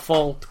all our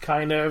fault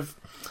kind of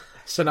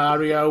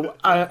scenario.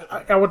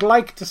 I would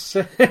like to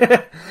see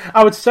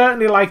I would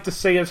certainly like to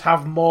see us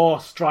have more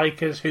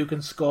strikers who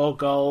can score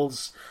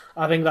goals.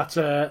 I think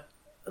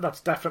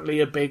that's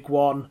definitely a big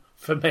one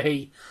for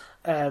me.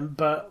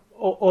 But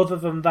other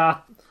than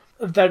that,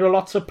 there are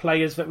lots of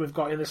players that we've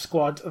got in the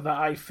squad that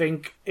I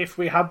think if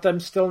we had them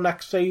still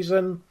next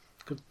season,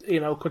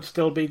 could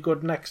still be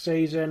good next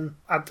season.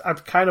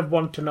 I'd kind of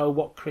want to know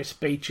what Chris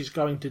Beach is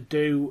going to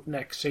do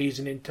next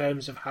season in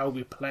terms of how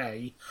we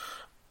play,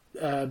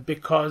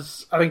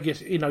 because I think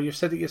you've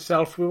said it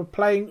yourself. We were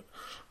playing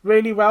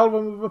really well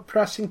when we were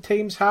pressing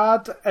teams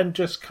hard and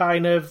just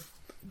kind of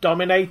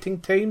dominating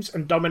teams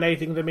and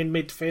dominating them in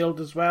midfield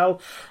as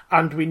well,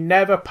 and we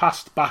never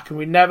passed back and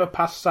we never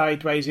passed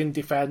sideways in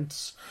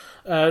defence.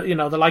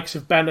 The likes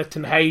of Bennett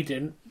and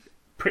Hayden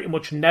pretty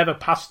much never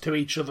passed to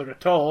each other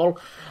at all.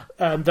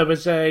 There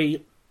was a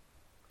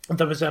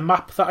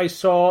map that I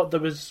saw. There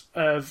was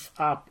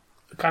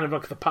kind of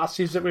like the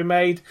passes that we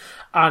made,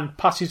 and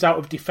passes out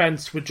of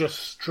defence were just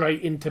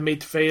straight into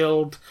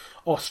midfield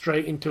or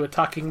straight into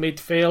attacking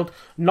midfield.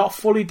 Not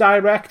fully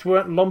direct, we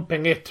weren't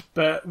lumping it,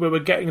 but we were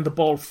getting the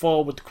ball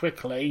forward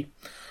quickly.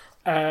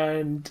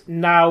 And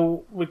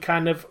now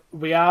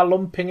we are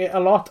lumping it a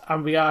lot,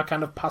 and we are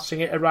kind of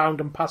passing it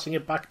around and passing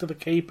it back to the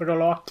keeper a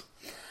lot.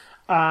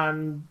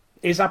 And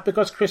is that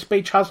because Chris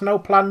Beach has no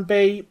plan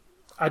B?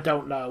 I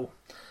don't know.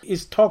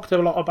 He's talked a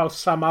lot about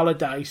Sam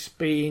Allardyce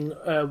being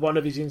one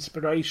of his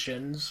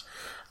inspirations,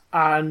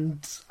 and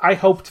I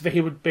hoped that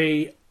he would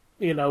be,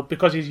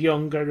 because he's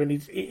younger and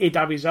he'd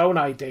have his own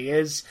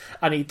ideas,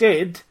 and he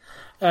did.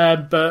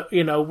 But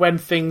when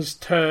things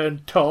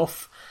turn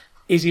tough,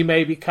 is he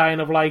maybe kind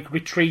of like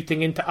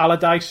retreating into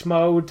Allardyce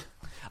mode?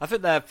 I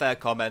think they're fair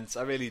comments.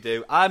 I really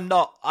do. I'm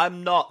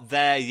not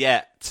there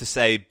yet to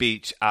say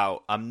Beach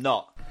out. I'm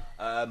not.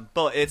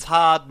 But it's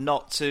hard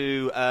not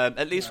to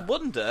at least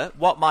wonder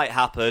what might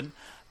happen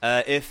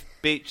if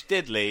Beach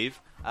did leave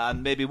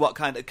and maybe what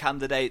kind of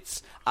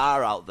candidates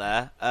are out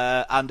there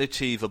and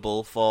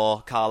achievable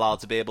for Carlisle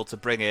to be able to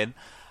bring in.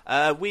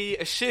 We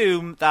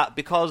assume that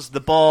because the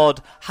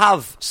board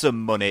have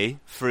some money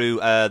through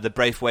the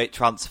Braithwaite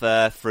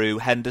transfer, through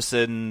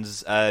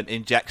Henderson's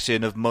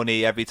injection of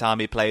money every time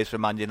he plays for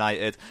Man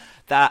United,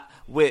 that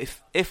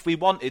if we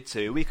wanted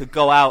to, we could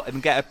go out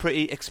and get a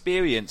pretty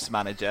experienced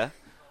manager,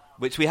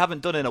 which we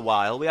haven't done in a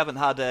while. We haven't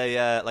had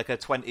a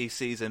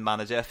 20-season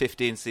manager, a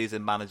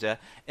 15-season manager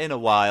in a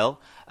while.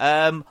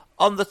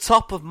 On the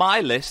top of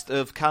my list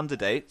of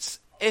candidates,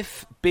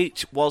 if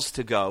Beach was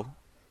to go,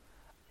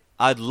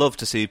 I'd love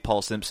to see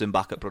Paul Simpson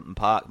back at Brunton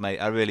Park, mate.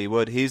 I really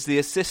would. He's the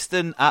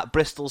assistant at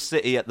Bristol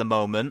City at the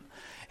moment.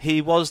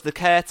 He was the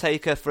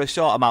caretaker for a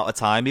short amount of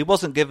time. He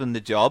wasn't given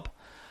the job.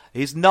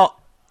 He's not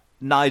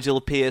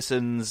Nigel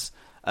Pearson's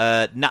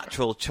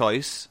natural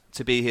choice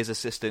to be his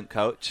assistant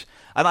coach.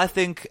 And I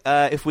think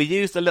if we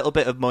used a little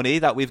bit of money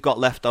that we've got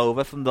left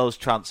over from those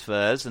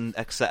transfers and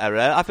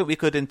etc., I think we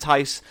could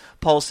entice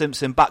Paul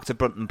Simpson back to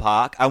Brunton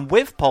Park. And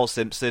with Paul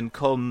Simpson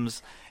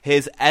comes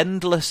his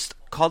endless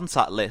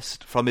contact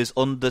list from his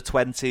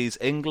under-20s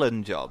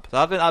England job. So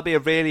I think that'd be a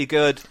really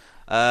good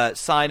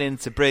signing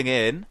to bring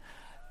in.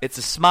 It's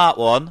a smart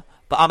one,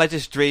 but am I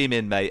just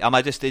dreaming, mate? Am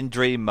I just in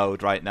dream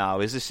mode right now?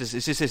 Is this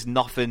just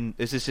not going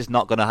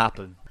to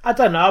happen? I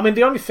don't know. I mean,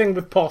 the only thing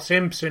with Paul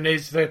Simpson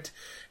is that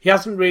he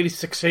hasn't really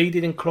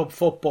succeeded in club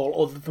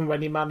football other than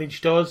when he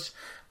managed us.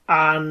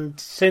 And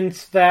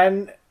since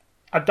then,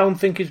 I don't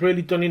think he's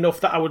really done enough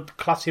that I would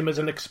class him as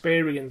an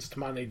experienced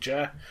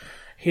manager.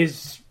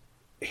 He's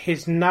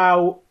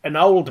now an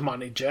old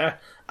manager,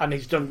 and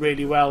he's done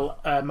really well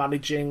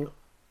managing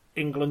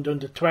England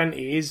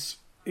under-20s.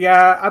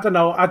 Yeah, I don't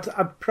know.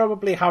 I'd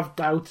probably have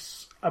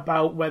doubts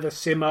about whether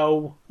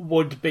Simo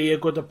would be a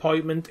good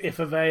appointment if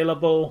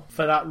available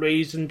for that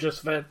reason,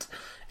 just that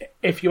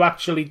if you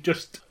actually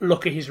just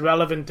look at his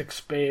relevant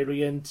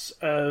experience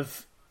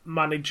of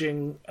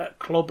managing at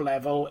club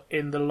level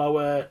in the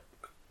lower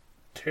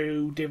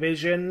two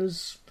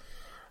divisions,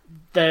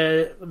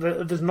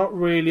 there's not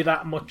really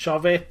that much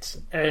of it,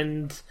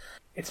 and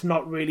it's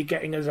not really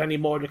getting us any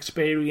more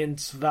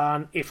experience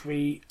than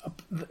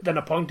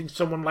appointing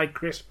someone like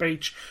Chris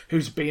Beach,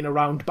 who's been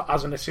around but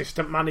as an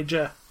assistant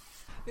manager.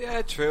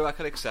 Yeah, true. I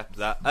can accept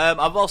that.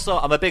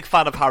 I'm a big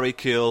fan of Harry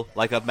Kewell,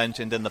 like I've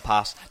mentioned in the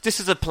past. Just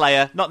as a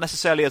player, not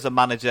necessarily as a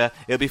manager.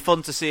 It'll be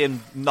fun to see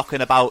him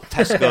knocking about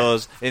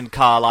Tesco's in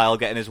Carlisle,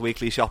 getting his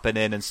weekly shopping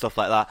in and stuff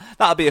like that.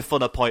 That'll be a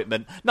fun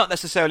appointment. Not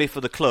necessarily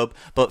for the club,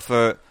 but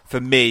for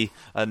me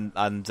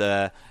and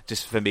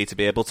just for me to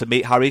be able to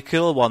meet Harry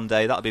Kewell one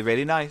day. That'll be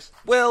really nice.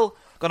 We're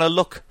going to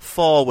look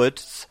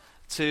forwards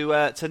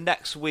to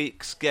next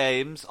week's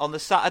games. On the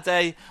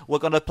Saturday, we're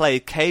going to play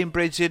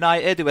Cambridge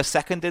United, who are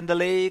second in the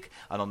league.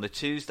 And on the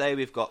Tuesday,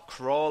 we've got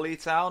Crawley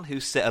Town, who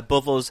sit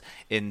above us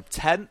in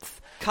 10th.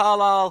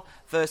 Carlisle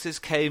versus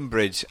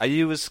Cambridge. Are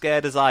you as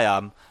scared as I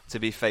am to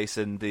be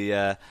facing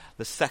the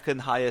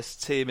second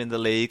highest team in the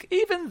league,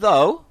 even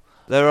though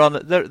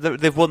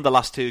they've won the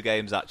last two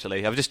games,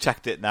 actually. I've just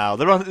checked it now.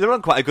 They're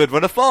on quite a good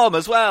run of form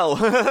as well.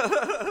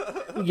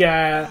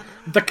 Yeah,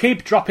 they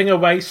keep dropping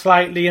away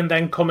slightly and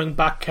then coming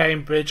back,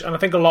 Cambridge, and I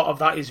think a lot of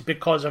that is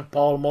because of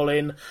Paul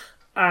Mullin,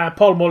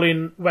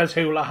 Wes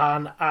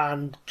Hoolahan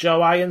and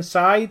Joe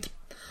Ironside.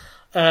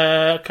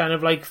 Kind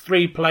of like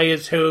three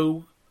players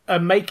who are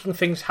making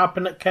things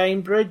happen at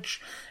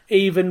Cambridge,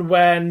 even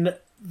when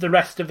the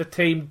rest of the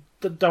team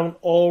don't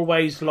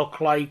always look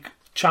like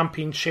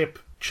championship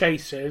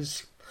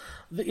chasers.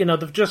 You know,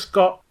 they've just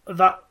got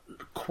that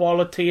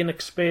quality and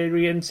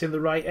experience in the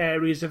right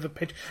areas of the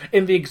pitch,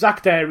 in the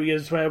exact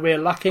areas where we're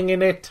lacking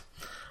in it.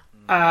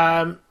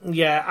 I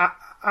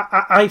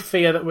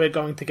fear that we're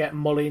going to get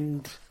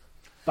mullined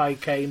by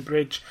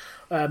Cambridge.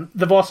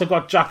 They've also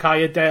got Jack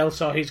Iredale,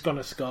 so he's going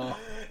to score.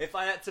 If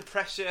I had to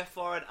pressure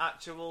for an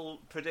actual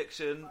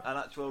prediction, an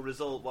actual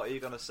result, what are you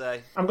going to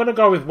say? I'm going to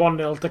go with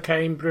 1-0 to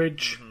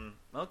Cambridge.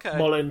 Mm-hmm. Okay.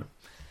 Mullin.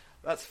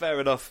 That's fair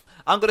enough.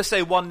 I'm going to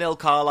say 1-0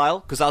 Carlisle,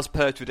 because as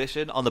per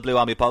tradition on the Blue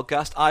Army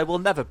podcast, I will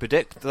never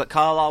predict that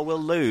Carlisle will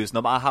lose,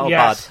 no matter how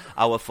bad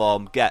our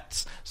form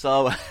gets.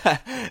 So,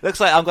 looks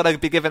like I'm going to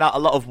be giving out a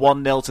lot of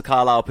 1-0 to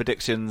Carlisle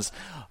predictions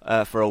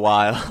for a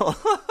while.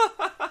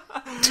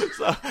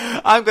 So,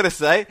 I'm going to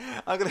say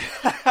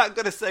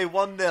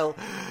 1-0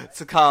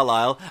 to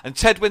Carlisle, and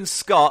Chedwin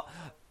Scott,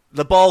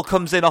 the ball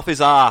comes in off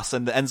his arse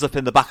and ends up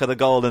in the back of the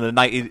goal in the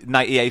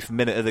 98th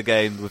minute of the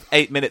game with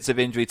 8 minutes of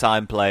injury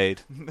time played.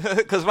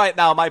 Because right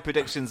now my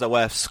predictions are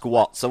worth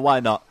squat, so why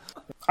not?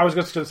 I was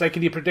just going to say,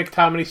 can you predict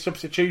how many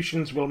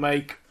substitutions we'll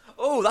make?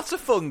 Oh, that's a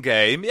fun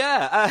game,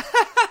 yeah.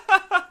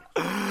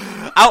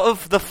 Out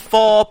of the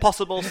 4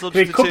 possible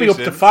substitutions... It could be up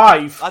to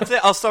 5. That's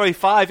it. Oh, sorry,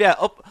 5, yeah.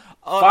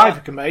 5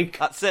 you can make.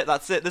 That's it.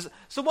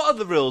 So what are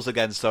the rules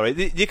again,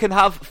 sorry? You can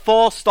have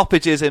 4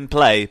 stoppages in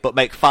play, but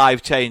make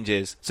 5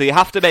 changes. So you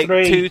have to make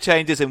 2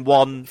 changes in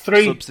 1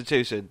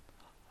 substitution.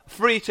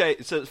 3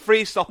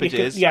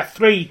 stoppages.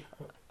 3.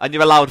 And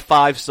you're allowed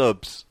 5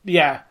 subs.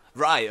 Yeah.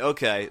 Right,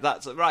 okay.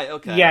 That's right,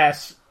 okay.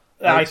 Yes.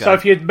 Okay. So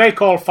if you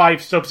make all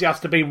 5 subs, it has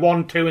to be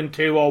 1, 2 and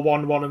 2 or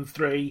 1, 1 and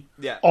 3.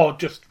 Yeah. Or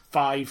just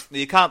 5.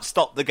 You can't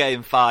stop the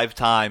game 5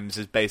 times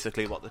is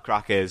basically what the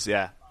crack is,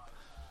 yeah.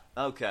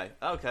 Okay,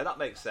 that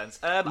makes sense.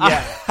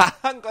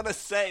 I'm going to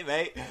say,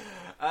 mate,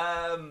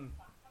 I'm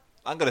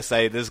going to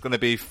say there's going to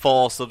be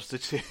 4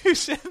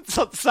 substitutions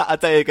on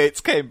Saturday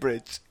against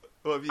Cambridge.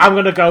 I'm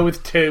going to go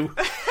with 2.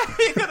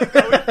 You're going to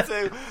go with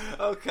 2?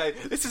 Okay,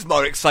 this is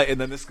more exciting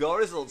than the score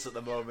results at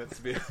the moment,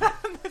 to be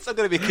honest. I'm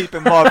going to be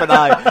keeping more of an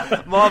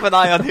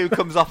eye on who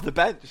comes off the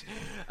bench.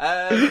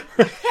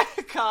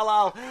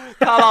 Carlisle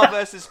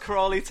versus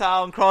Crawley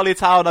Town. Crawley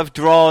Town have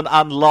drawn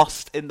and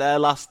lost in their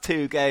last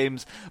 2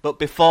 games, but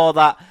before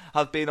that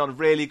have been on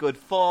really good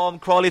form.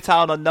 Crawley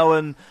Town are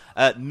known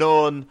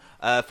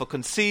for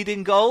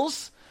conceding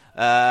goals.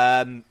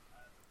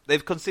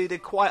 They've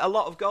conceded quite a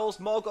lot of goals,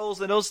 more goals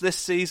than us this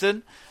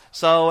season.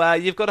 So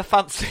you've got to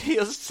fancy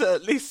us to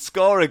at least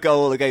score a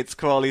goal against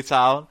Crawley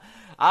Town.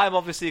 I'm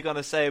obviously going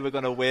to say we're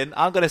going to win.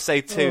 I'm going to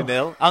say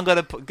 2-0. I'm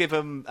going to give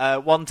them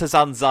 1 to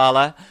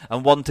Zanzala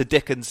and 1 to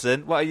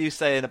Dickinson. What are you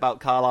saying about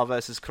Carlisle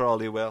versus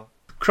Crawley, Will?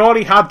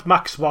 Crawley had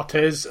Max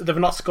Waters. They've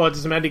not scored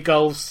as many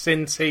goals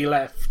since he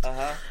left.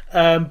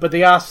 But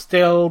they are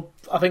still,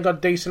 I think, a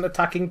decent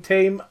attacking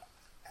team.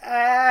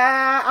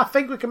 I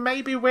think we can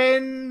maybe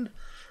win.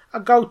 I'll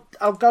go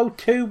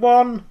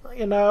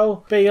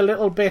 2-1, be a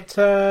little bit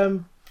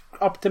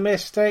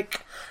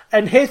optimistic.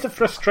 And here's the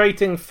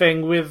frustrating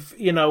thing with,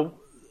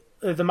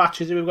 the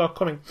matches that we've got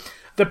coming.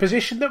 The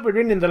position that we're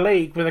in the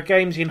league with the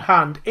games in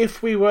hand,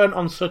 if we weren't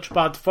on such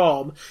bad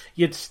form,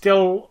 you'd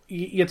still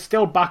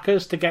back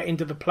us to get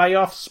into the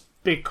playoffs,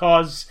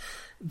 because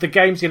the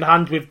games in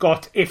hand we've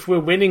got, if we're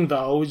winning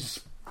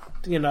those,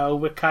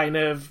 we're kind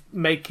of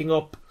making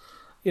up,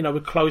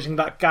 we're closing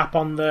that gap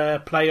on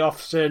the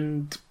playoffs,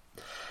 and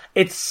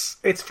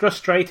it's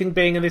frustrating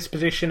being in this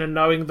position and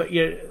knowing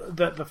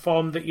that the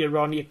form that you're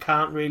on, you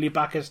can't really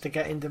back us to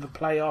get into the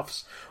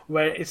playoffs,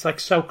 where it's like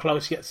so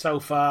close yet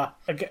so far.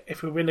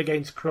 If we win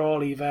against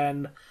Crawley,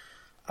 then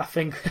I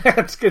think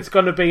it's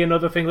going to be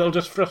another thing that'll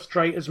just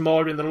frustrate us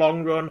more in the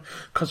long run,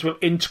 because we'll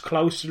inch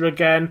closer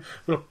again.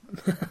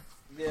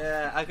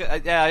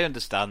 I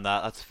understand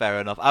that. That's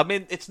fair enough. I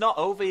mean, it's not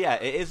over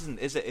yet. It isn't,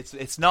 is it?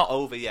 It's not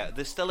over yet.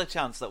 There's still a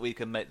chance that we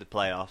can make the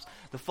playoffs.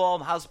 The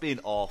form has been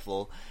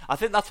awful. I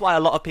think that's why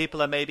a lot of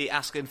people are maybe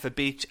asking for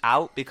Beach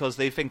out, because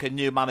they think a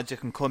new manager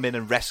can come in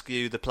and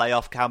rescue the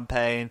playoff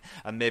campaign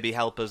and maybe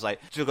help us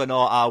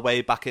juggernaut our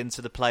way back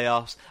into the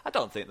playoffs. I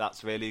don't think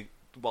that's really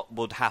what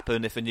would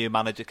happen if a new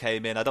manager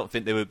came in. I don't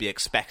think they would be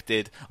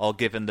expected or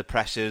given the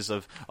pressures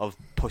of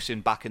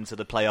pushing back into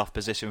the playoff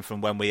position from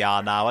when we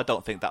are now. I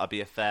don't think that would be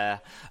a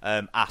fair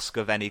ask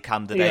of any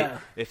candidate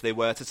if they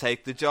were to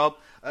take the job.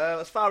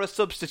 As far as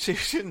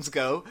substitutions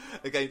go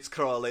against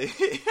Crawley,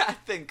 I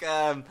think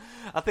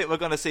we're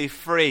going to see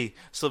 3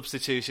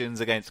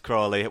 substitutions against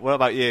Crawley. What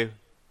about you?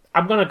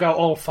 I'm going to go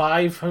all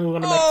 5. I'm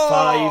going to make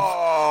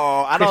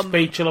 5. Chris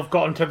Beach will have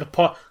gotten to the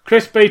point.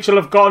 Chris Beach will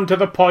have gotten to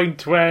the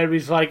point where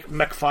he's like,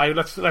 make 5.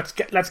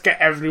 Let's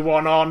get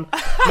everyone on.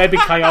 Maybe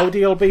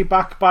Coyote will be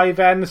back by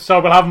then, so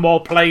we'll have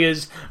more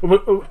players.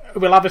 We'll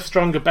have a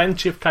stronger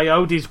bench if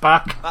Coyote's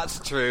back. That's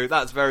true.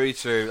 That's very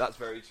true. That's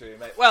very true,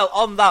 mate. Well,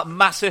 on that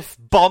massive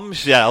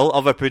bombshell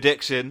of a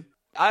prediction,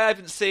 I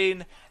haven't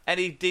seen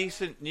any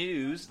decent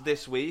news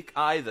this week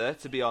either,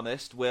 to be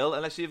honest, Will,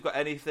 unless you've got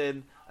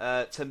anything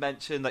to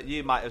mention that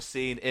you might have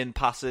seen in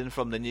passing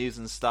from the News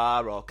and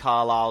Star or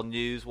Carlisle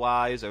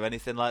News-wise or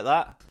anything like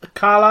that?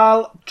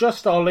 Carlisle,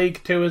 just our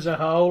League 2 as a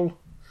whole.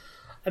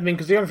 I mean,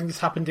 because the only thing that's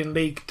happened in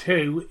League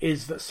 2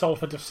 is that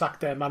Salford have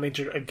sacked their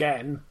manager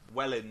again.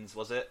 Wellens,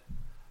 was it?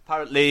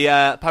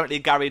 Apparently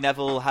Gary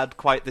Neville had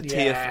quite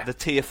the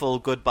tearful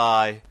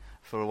goodbye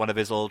for one of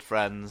his old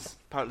friends.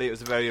 Apparently it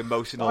was a very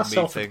emotional meeting.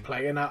 Salford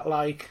playing at,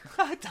 like?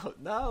 I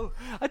don't know.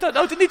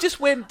 Didn't he just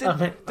win?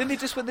 Didn't he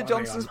just win the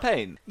Johnson's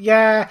Paint?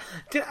 Yeah,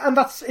 and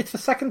it's the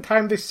second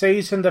time this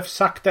season they've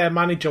sacked their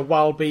manager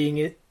while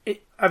being...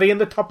 Are they in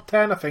the top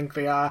 10? I think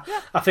they are.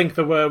 Yeah. I think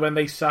they were when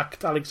they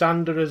sacked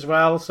Alexander as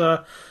well.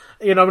 So,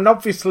 and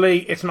obviously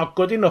it's not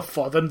good enough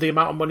for them, the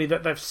amount of money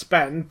that they've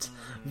spent.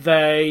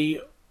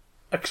 They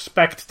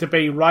expect to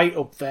be right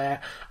up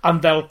there,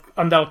 and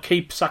they'll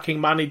keep sacking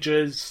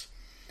managers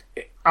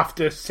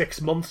after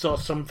 6 months or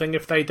something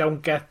if they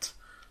don't get,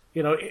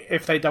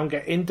 if they don't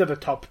get into the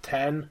top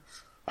 10.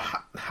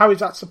 How is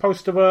that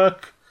supposed to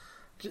work?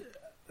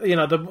 They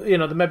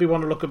maybe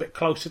want to look a bit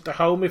closer to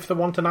home if they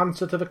want an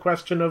answer to the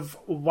question of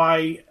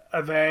why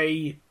are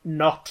they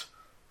not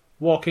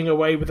walking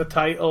away with the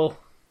title.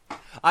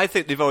 I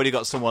think they've already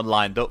got someone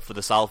lined up for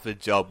the Salford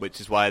job, which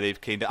is why they've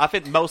keened it. I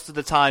think most of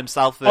the time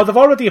Salford... Oh, they've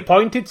already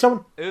appointed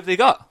someone? Who have they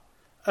got?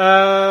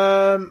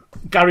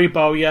 Gary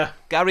Bowyer.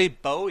 Gary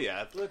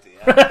Bowyer? Bloody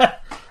hell.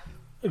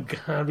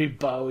 Gary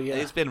Bowyer.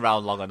 He's been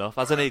round long enough,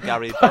 hasn't he,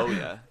 Gary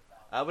Bowyer?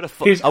 I would have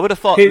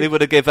thought they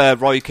would have given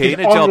Roy Keane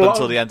a job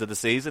until the end of the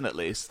season, at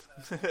least.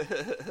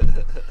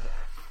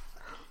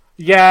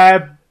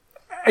 Yeah,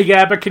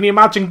 but can you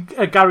imagine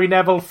Gary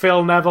Neville,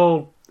 Phil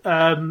Neville,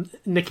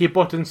 Nicky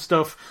Butt and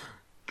stuff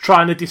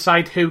trying to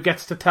decide who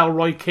gets to tell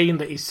Roy Keane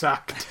that he's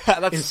sacked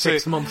in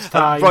 6 months'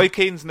 time. Roy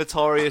Keane's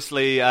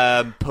notoriously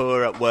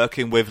poor at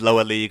working with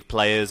lower league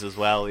players as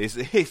well. He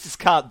just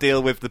can't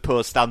deal with the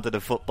poor standard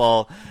of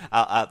football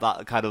at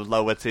that kind of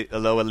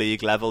lower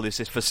league level.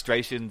 His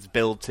frustrations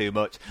build too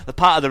much. The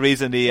part of the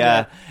reason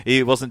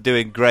he wasn't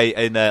doing great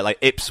in like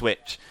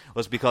Ipswich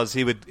was because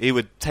he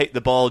would take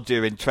the ball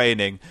during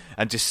training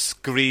and just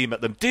scream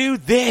at them, "Do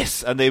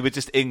this!" and they were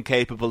just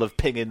incapable of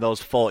pinging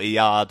those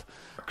 40-yard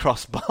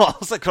cross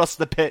balls across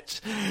the pitch,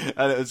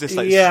 and it was just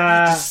like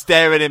just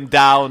staring him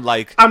down.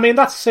 Like, I mean,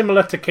 that's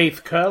similar to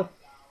Keith Curle.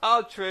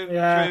 Oh, true,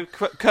 yeah.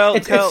 true. Curle,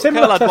 it's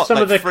similar to some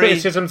of the 3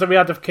 criticisms that we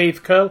had of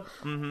Keith Curle.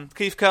 Mm-hmm.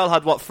 Keith Curle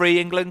had 3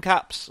 England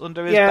caps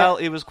under his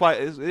belt. He was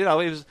he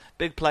was a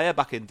big player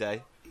back in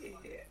day.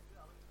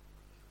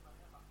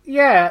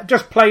 Yeah,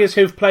 just players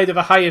who've played at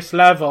the highest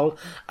level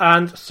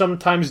and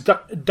sometimes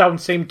don't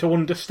seem to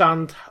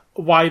understand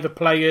why the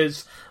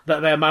players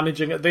that they're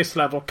managing at this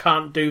level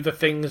can't do the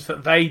things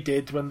that they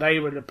did when they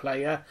were a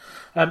player.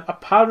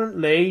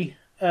 Apparently,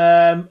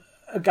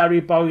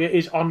 Gary Bowyer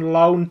is on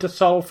loan to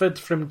Salford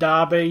from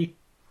Derby.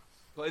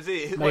 What is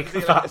he? Make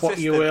of that what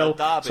you will.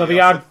 So they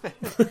are...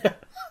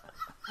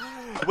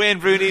 Wayne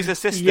Rooney's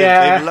assistant.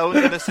 Yeah. They've loaned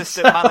an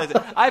assistant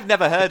manager. I've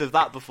never heard of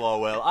that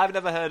before, Will. I've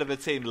never heard of a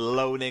team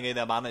loaning in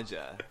a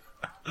manager.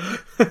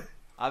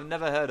 I've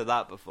never heard of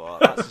that before.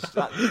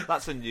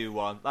 That's a new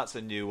one. That's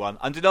a new one.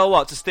 And you know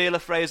what? To steal a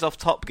phrase off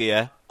Top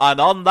Gear,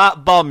 and on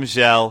that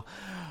bombshell,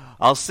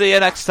 I'll see you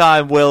next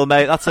time, Will,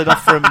 mate. That's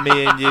enough from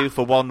me and you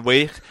for 1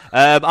 week.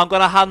 I'm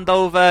going to hand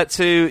over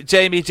to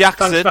Jamie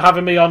Jackson. Thanks for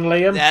having me on,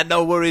 Liam. Yeah,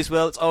 no worries,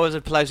 Will. It's always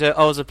a pleasure.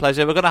 Always a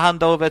pleasure. We're going to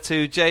hand over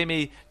to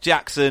Jamie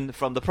Jackson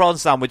from the Prawn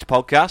Sandwich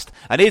Podcast,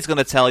 and he's going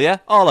to tell you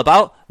all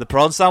about the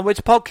Prawn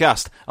Sandwich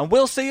Podcast. And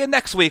we'll see you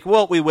next week,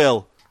 won't we,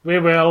 Will? We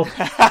will.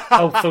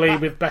 Hopefully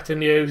with better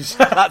news.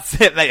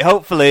 That's it, mate.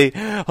 Hopefully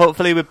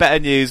with better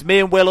news. Me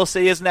and Will will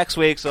see you next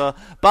week. So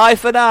bye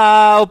for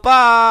now.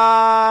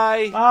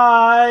 Bye.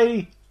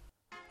 Bye.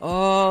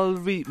 All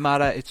right,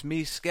 Mara. It's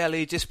me,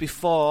 Skelly. Just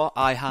before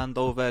I hand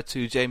over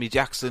to Jamie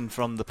Jackson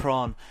from the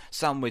Prawn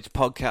Sandwich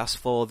Podcast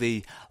for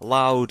the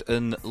Loud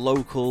and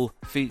Local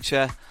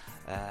feature,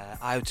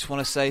 I just want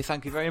to say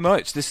thank you very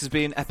much. This has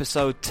been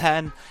episode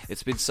 10.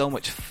 It's been so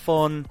much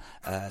fun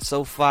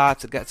so far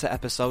to get to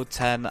episode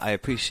 10. I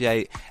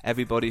appreciate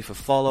everybody for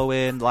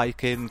following,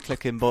 liking,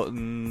 clicking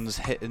buttons,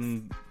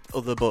 hitting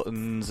other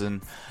buttons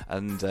and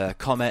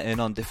commenting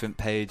on different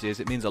pages.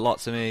 It means a lot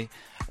to me.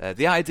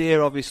 The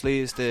idea obviously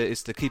is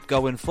to keep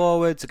going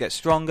forward, to get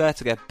stronger,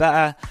 to get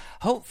better,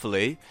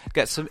 hopefully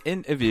get some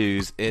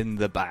interviews in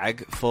the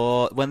bag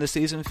for when the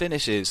season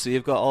finishes, so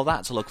you've got all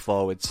that to look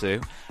forward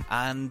to.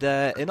 And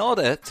in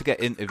order to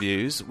get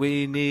interviews,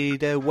 we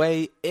need a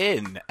way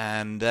in,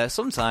 and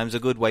sometimes a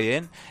good way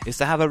in is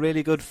to have a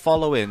really good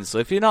following. So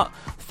if you're not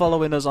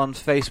following us on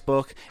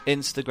Facebook,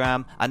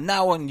 Instagram, and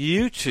now on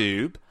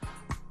YouTube,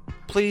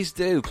 please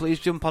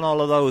jump on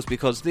all of those,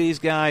 because these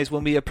guys,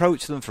 when we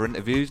approach them for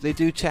interviews, they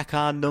do check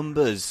our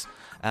numbers,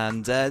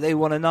 and they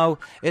want to know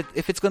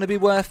if it's going to be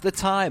worth the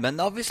time. And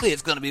obviously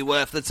it's going to be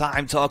worth the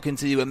time talking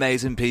to you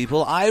amazing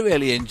people. I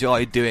really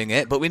enjoyed doing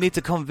it, but we need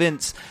to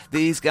convince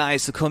these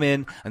guys to come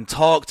in and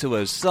talk to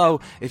us.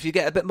 So if you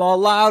get a bit more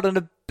loud and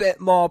a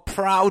bit more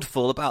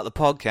proudful about the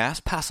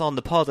podcast, pass on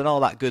the pod and all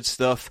that good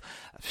stuff,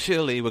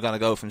 surely we're going to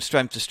go from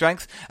strength to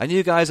strength, and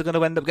you guys are going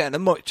to end up getting a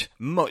much,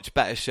 much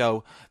better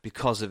show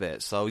because of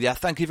it. So yeah,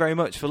 thank you very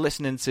much for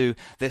listening to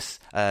this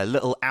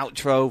little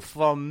outro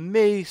from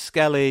me,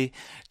 Skelly.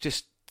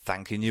 Just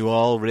thanking you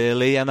all,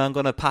 really, and I'm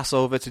going to pass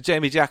over to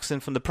Jamie Jackson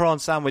from the Prawn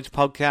Sandwich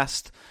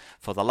Podcast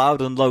for the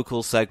Loud and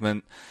Local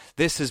segment.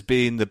 This has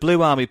been the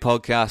Blue Army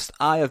Podcast.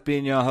 I have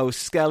been your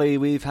host, Skelly.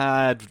 We've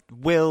had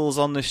Wills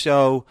on the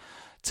show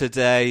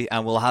today,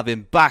 and we'll have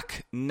him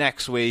back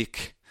next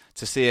week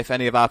to see if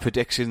any of our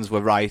predictions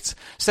were right.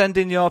 Send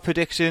in your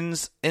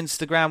predictions.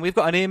 Instagram, we've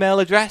got an email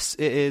address.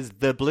 It is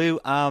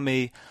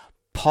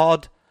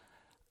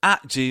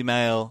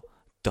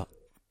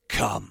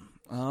thebluearmypod@gmail.com.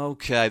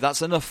 Okay,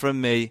 that's enough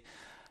from me.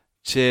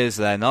 Cheers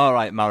then. All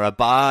right, Mara,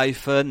 bye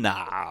for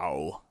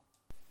now.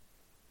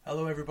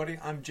 Hello everybody,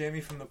 I'm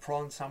Jamie from the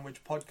Prawn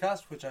Sandwich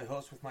Podcast, which I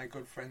host with my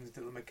good friends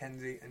Dylan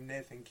McKenzie and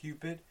Nathan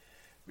Cupid.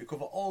 We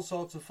cover all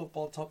sorts of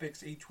football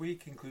topics each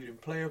week, including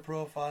player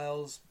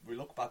profiles. We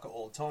look back at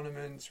old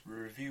tournaments, we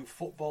review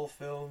football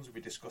films,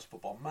 we discuss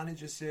football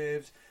manager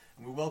saves,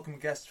 and we welcome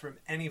guests from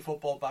any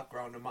football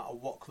background, no matter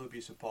what club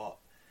you support.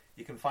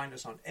 You can find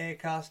us on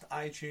Acast,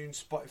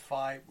 iTunes,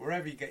 Spotify,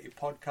 wherever you get your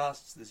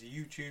podcasts. There's a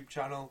YouTube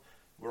channel.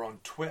 We're on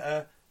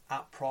Twitter,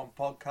 @Prawn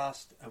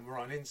Podcast, and we're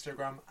on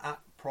Instagram,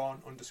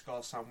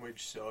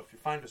 @Prawn_Sandwich. So if you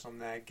find us on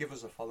there, give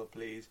us a follow,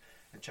 please,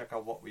 and check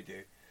out what we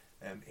do.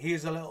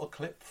 Here's a little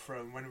clip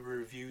from when we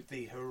reviewed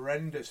the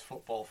horrendous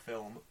football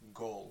film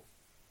Goal.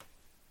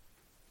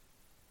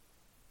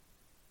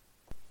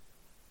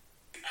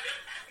 So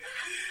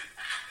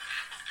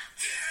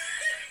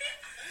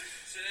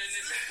then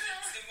it's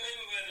the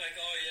moment where like,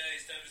 oh yeah,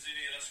 his dad was in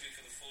here last week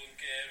for the Fulham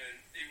game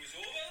and he was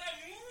over that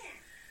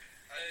moon.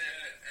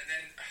 And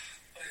then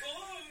I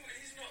thought,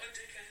 he's not a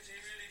dickhead. He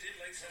really did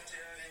like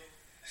Santiago.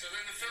 So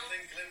then the film.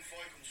 Then Glenn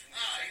Foy comes from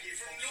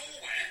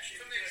nowhere,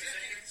 from the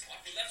executive. Well,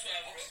 that's what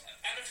I brought.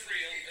 Anna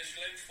Friel and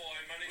Glenn Foy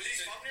managed to.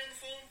 Was his family on the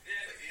phone?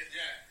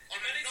 Yeah.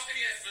 On a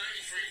Nokia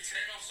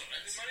 3310 or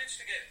something. They managed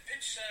to get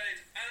pitch side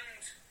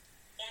and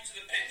onto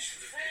the pitch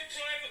from a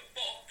private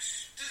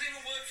box. Doesn't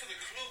even work for the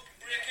club.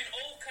 Breaking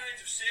all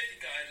kinds of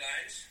safety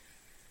guidelines.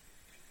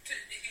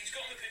 He's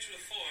got on the pitch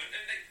with a phone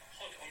and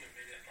hold on a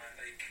minute, man.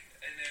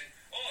 And then,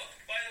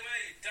 by the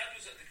way, Dad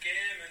was at the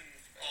game and.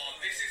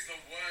 This is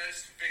the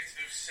worst bit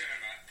of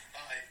cinema.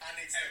 And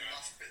it's the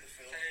last bit of the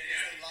film.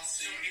 It's the last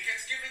scene. So he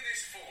gets given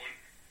this phone.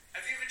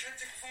 Have you ever tried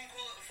to take a phone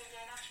call at a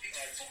football match?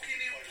 It's fucking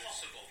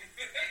impossible.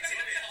 It's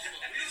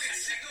impossible. You don't get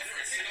a signal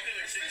for it,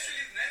 especially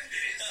in them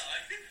days.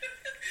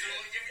 So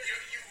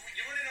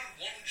you're running on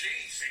 1G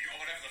signal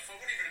or whatever the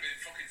fuck. It wouldn't even have been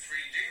fucking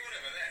 3G or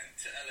whatever then.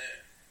 To LA.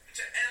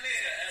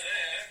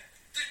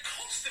 The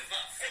cost of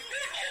that phone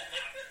call,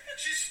 man.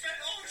 She spent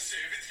all the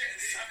savings getting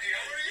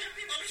Santiago.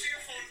 How is she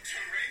affording to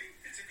ring?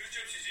 It's a good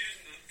job she's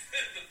using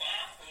the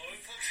bar phone.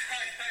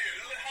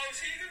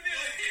 How's he going to be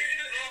able to get in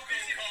a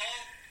busy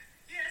call?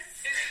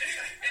 Yes.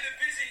 In a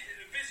busy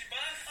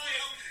bar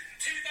phone.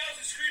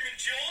 2,000 screaming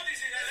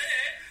Geordies in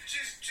LA.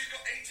 She's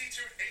got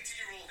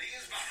 80-year-old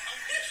ears, man. How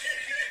can she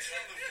keep it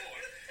on the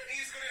phone?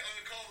 He's got it on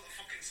the call at the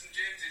fucking St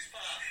James's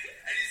Park.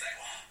 And he's like,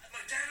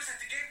 my dad was at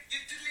the game.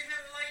 You didn't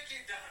even like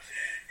it, Dad.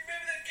 You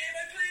remember that game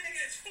I played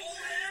against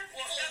Fulham?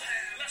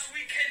 Last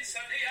weekend,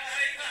 Sunday.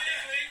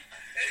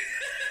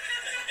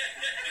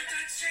 But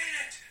Dad said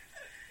it.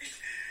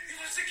 He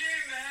wants the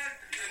game, man.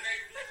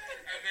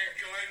 And then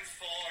Glenn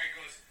Foy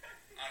goes,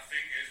 I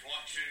think he's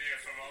watching you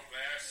from up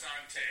there,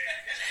 Santi.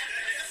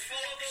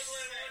 Foy's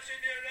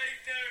watching you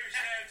right now,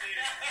 Santi.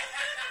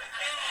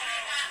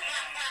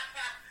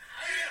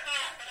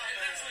 And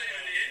that's not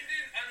even the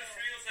ending. Anna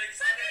Friel's like,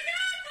 Santiago!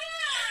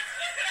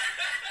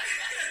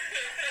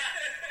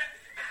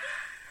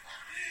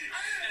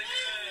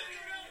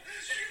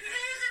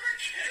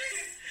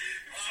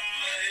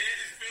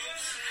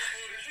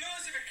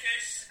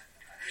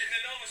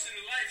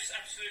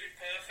 Absolutely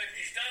perfect.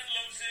 His dad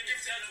loves him.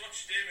 His dad's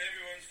watched him.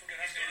 Everyone's fucking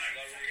happy.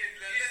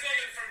 He's got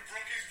it from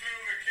Brookie's Blue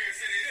Army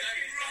Kiss, and he's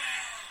like,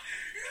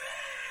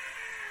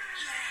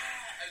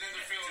 and then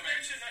the film. To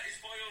mention that his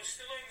boy was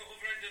still on the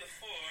other end of the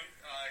phone.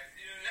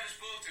 Never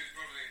spoke to his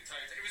brother the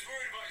entire time. He was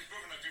worried about his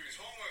brother not doing his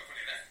homework when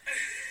he left.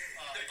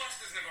 The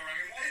bastard's never rang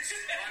him once.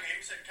 Rang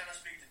him, said, "Can I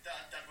speak to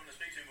Dad?" Dad wanted to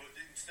speak to him, but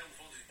didn't still the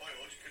phone to his boy.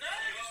 Just put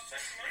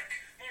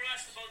more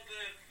asked about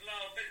the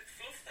loud bit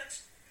fluff.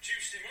 That's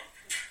juiced him up.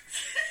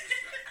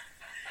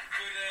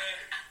 But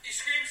he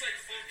screams like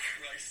fuck.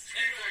 Right.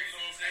 Screams like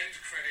fuck. End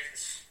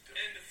credits.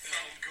 End of film.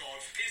 Thank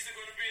God. Is there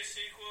going to be a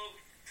sequel?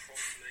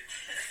 Probably.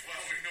 Well,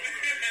 we know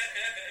there is.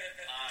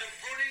 The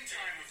running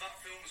time of that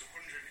film was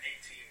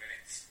 118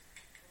 minutes.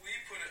 We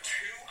put it 2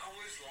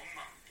 hours long,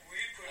 man.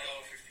 We put it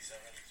on 57.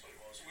 That's what it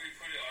was. We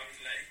put it on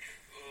like.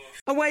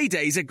 Away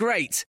days are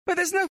great, but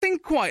there's nothing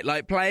quite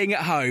like playing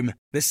at home.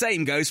 The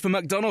same goes for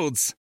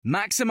McDonald's.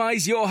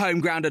 Maximise your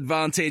home ground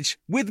advantage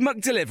with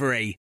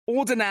McDelivery.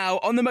 Order now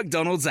on the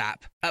McDonald's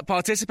app. At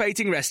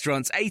participating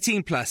restaurants,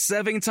 18 plus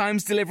serving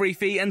times, delivery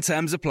fee and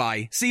terms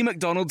apply. See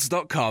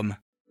mcdonalds.com.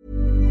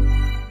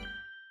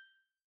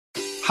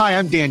 Hi,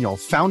 I'm Daniel,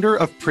 founder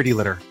of Pretty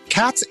Litter.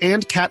 Cats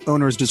and cat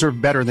owners deserve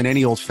better than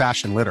any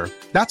old-fashioned litter.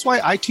 That's why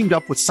I teamed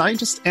up with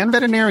scientists and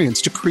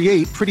veterinarians to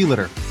create Pretty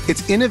Litter.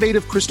 Its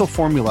innovative crystal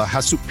formula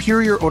has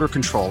superior odor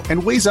control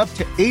and weighs up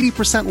to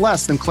 80%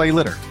 less than clay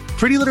litter.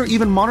 Pretty Litter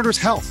even monitors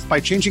health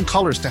by changing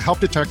colors to help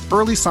detect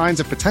early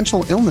signs of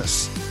potential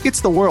illness.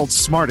 It's the world's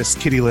smartest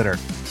kitty litter.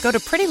 Go to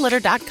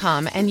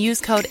prettylitter.com and use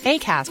code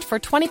ACAST for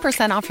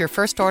 20% off your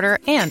first order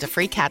and a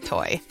free cat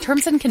toy.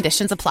 Terms and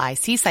conditions apply.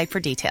 See site for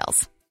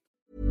details.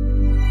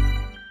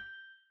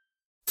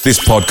 This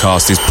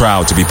podcast is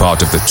proud to be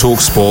part of the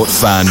TalkSport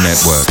Fan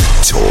Network.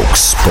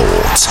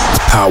 TalkSport.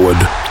 Powered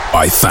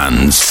by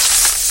fans.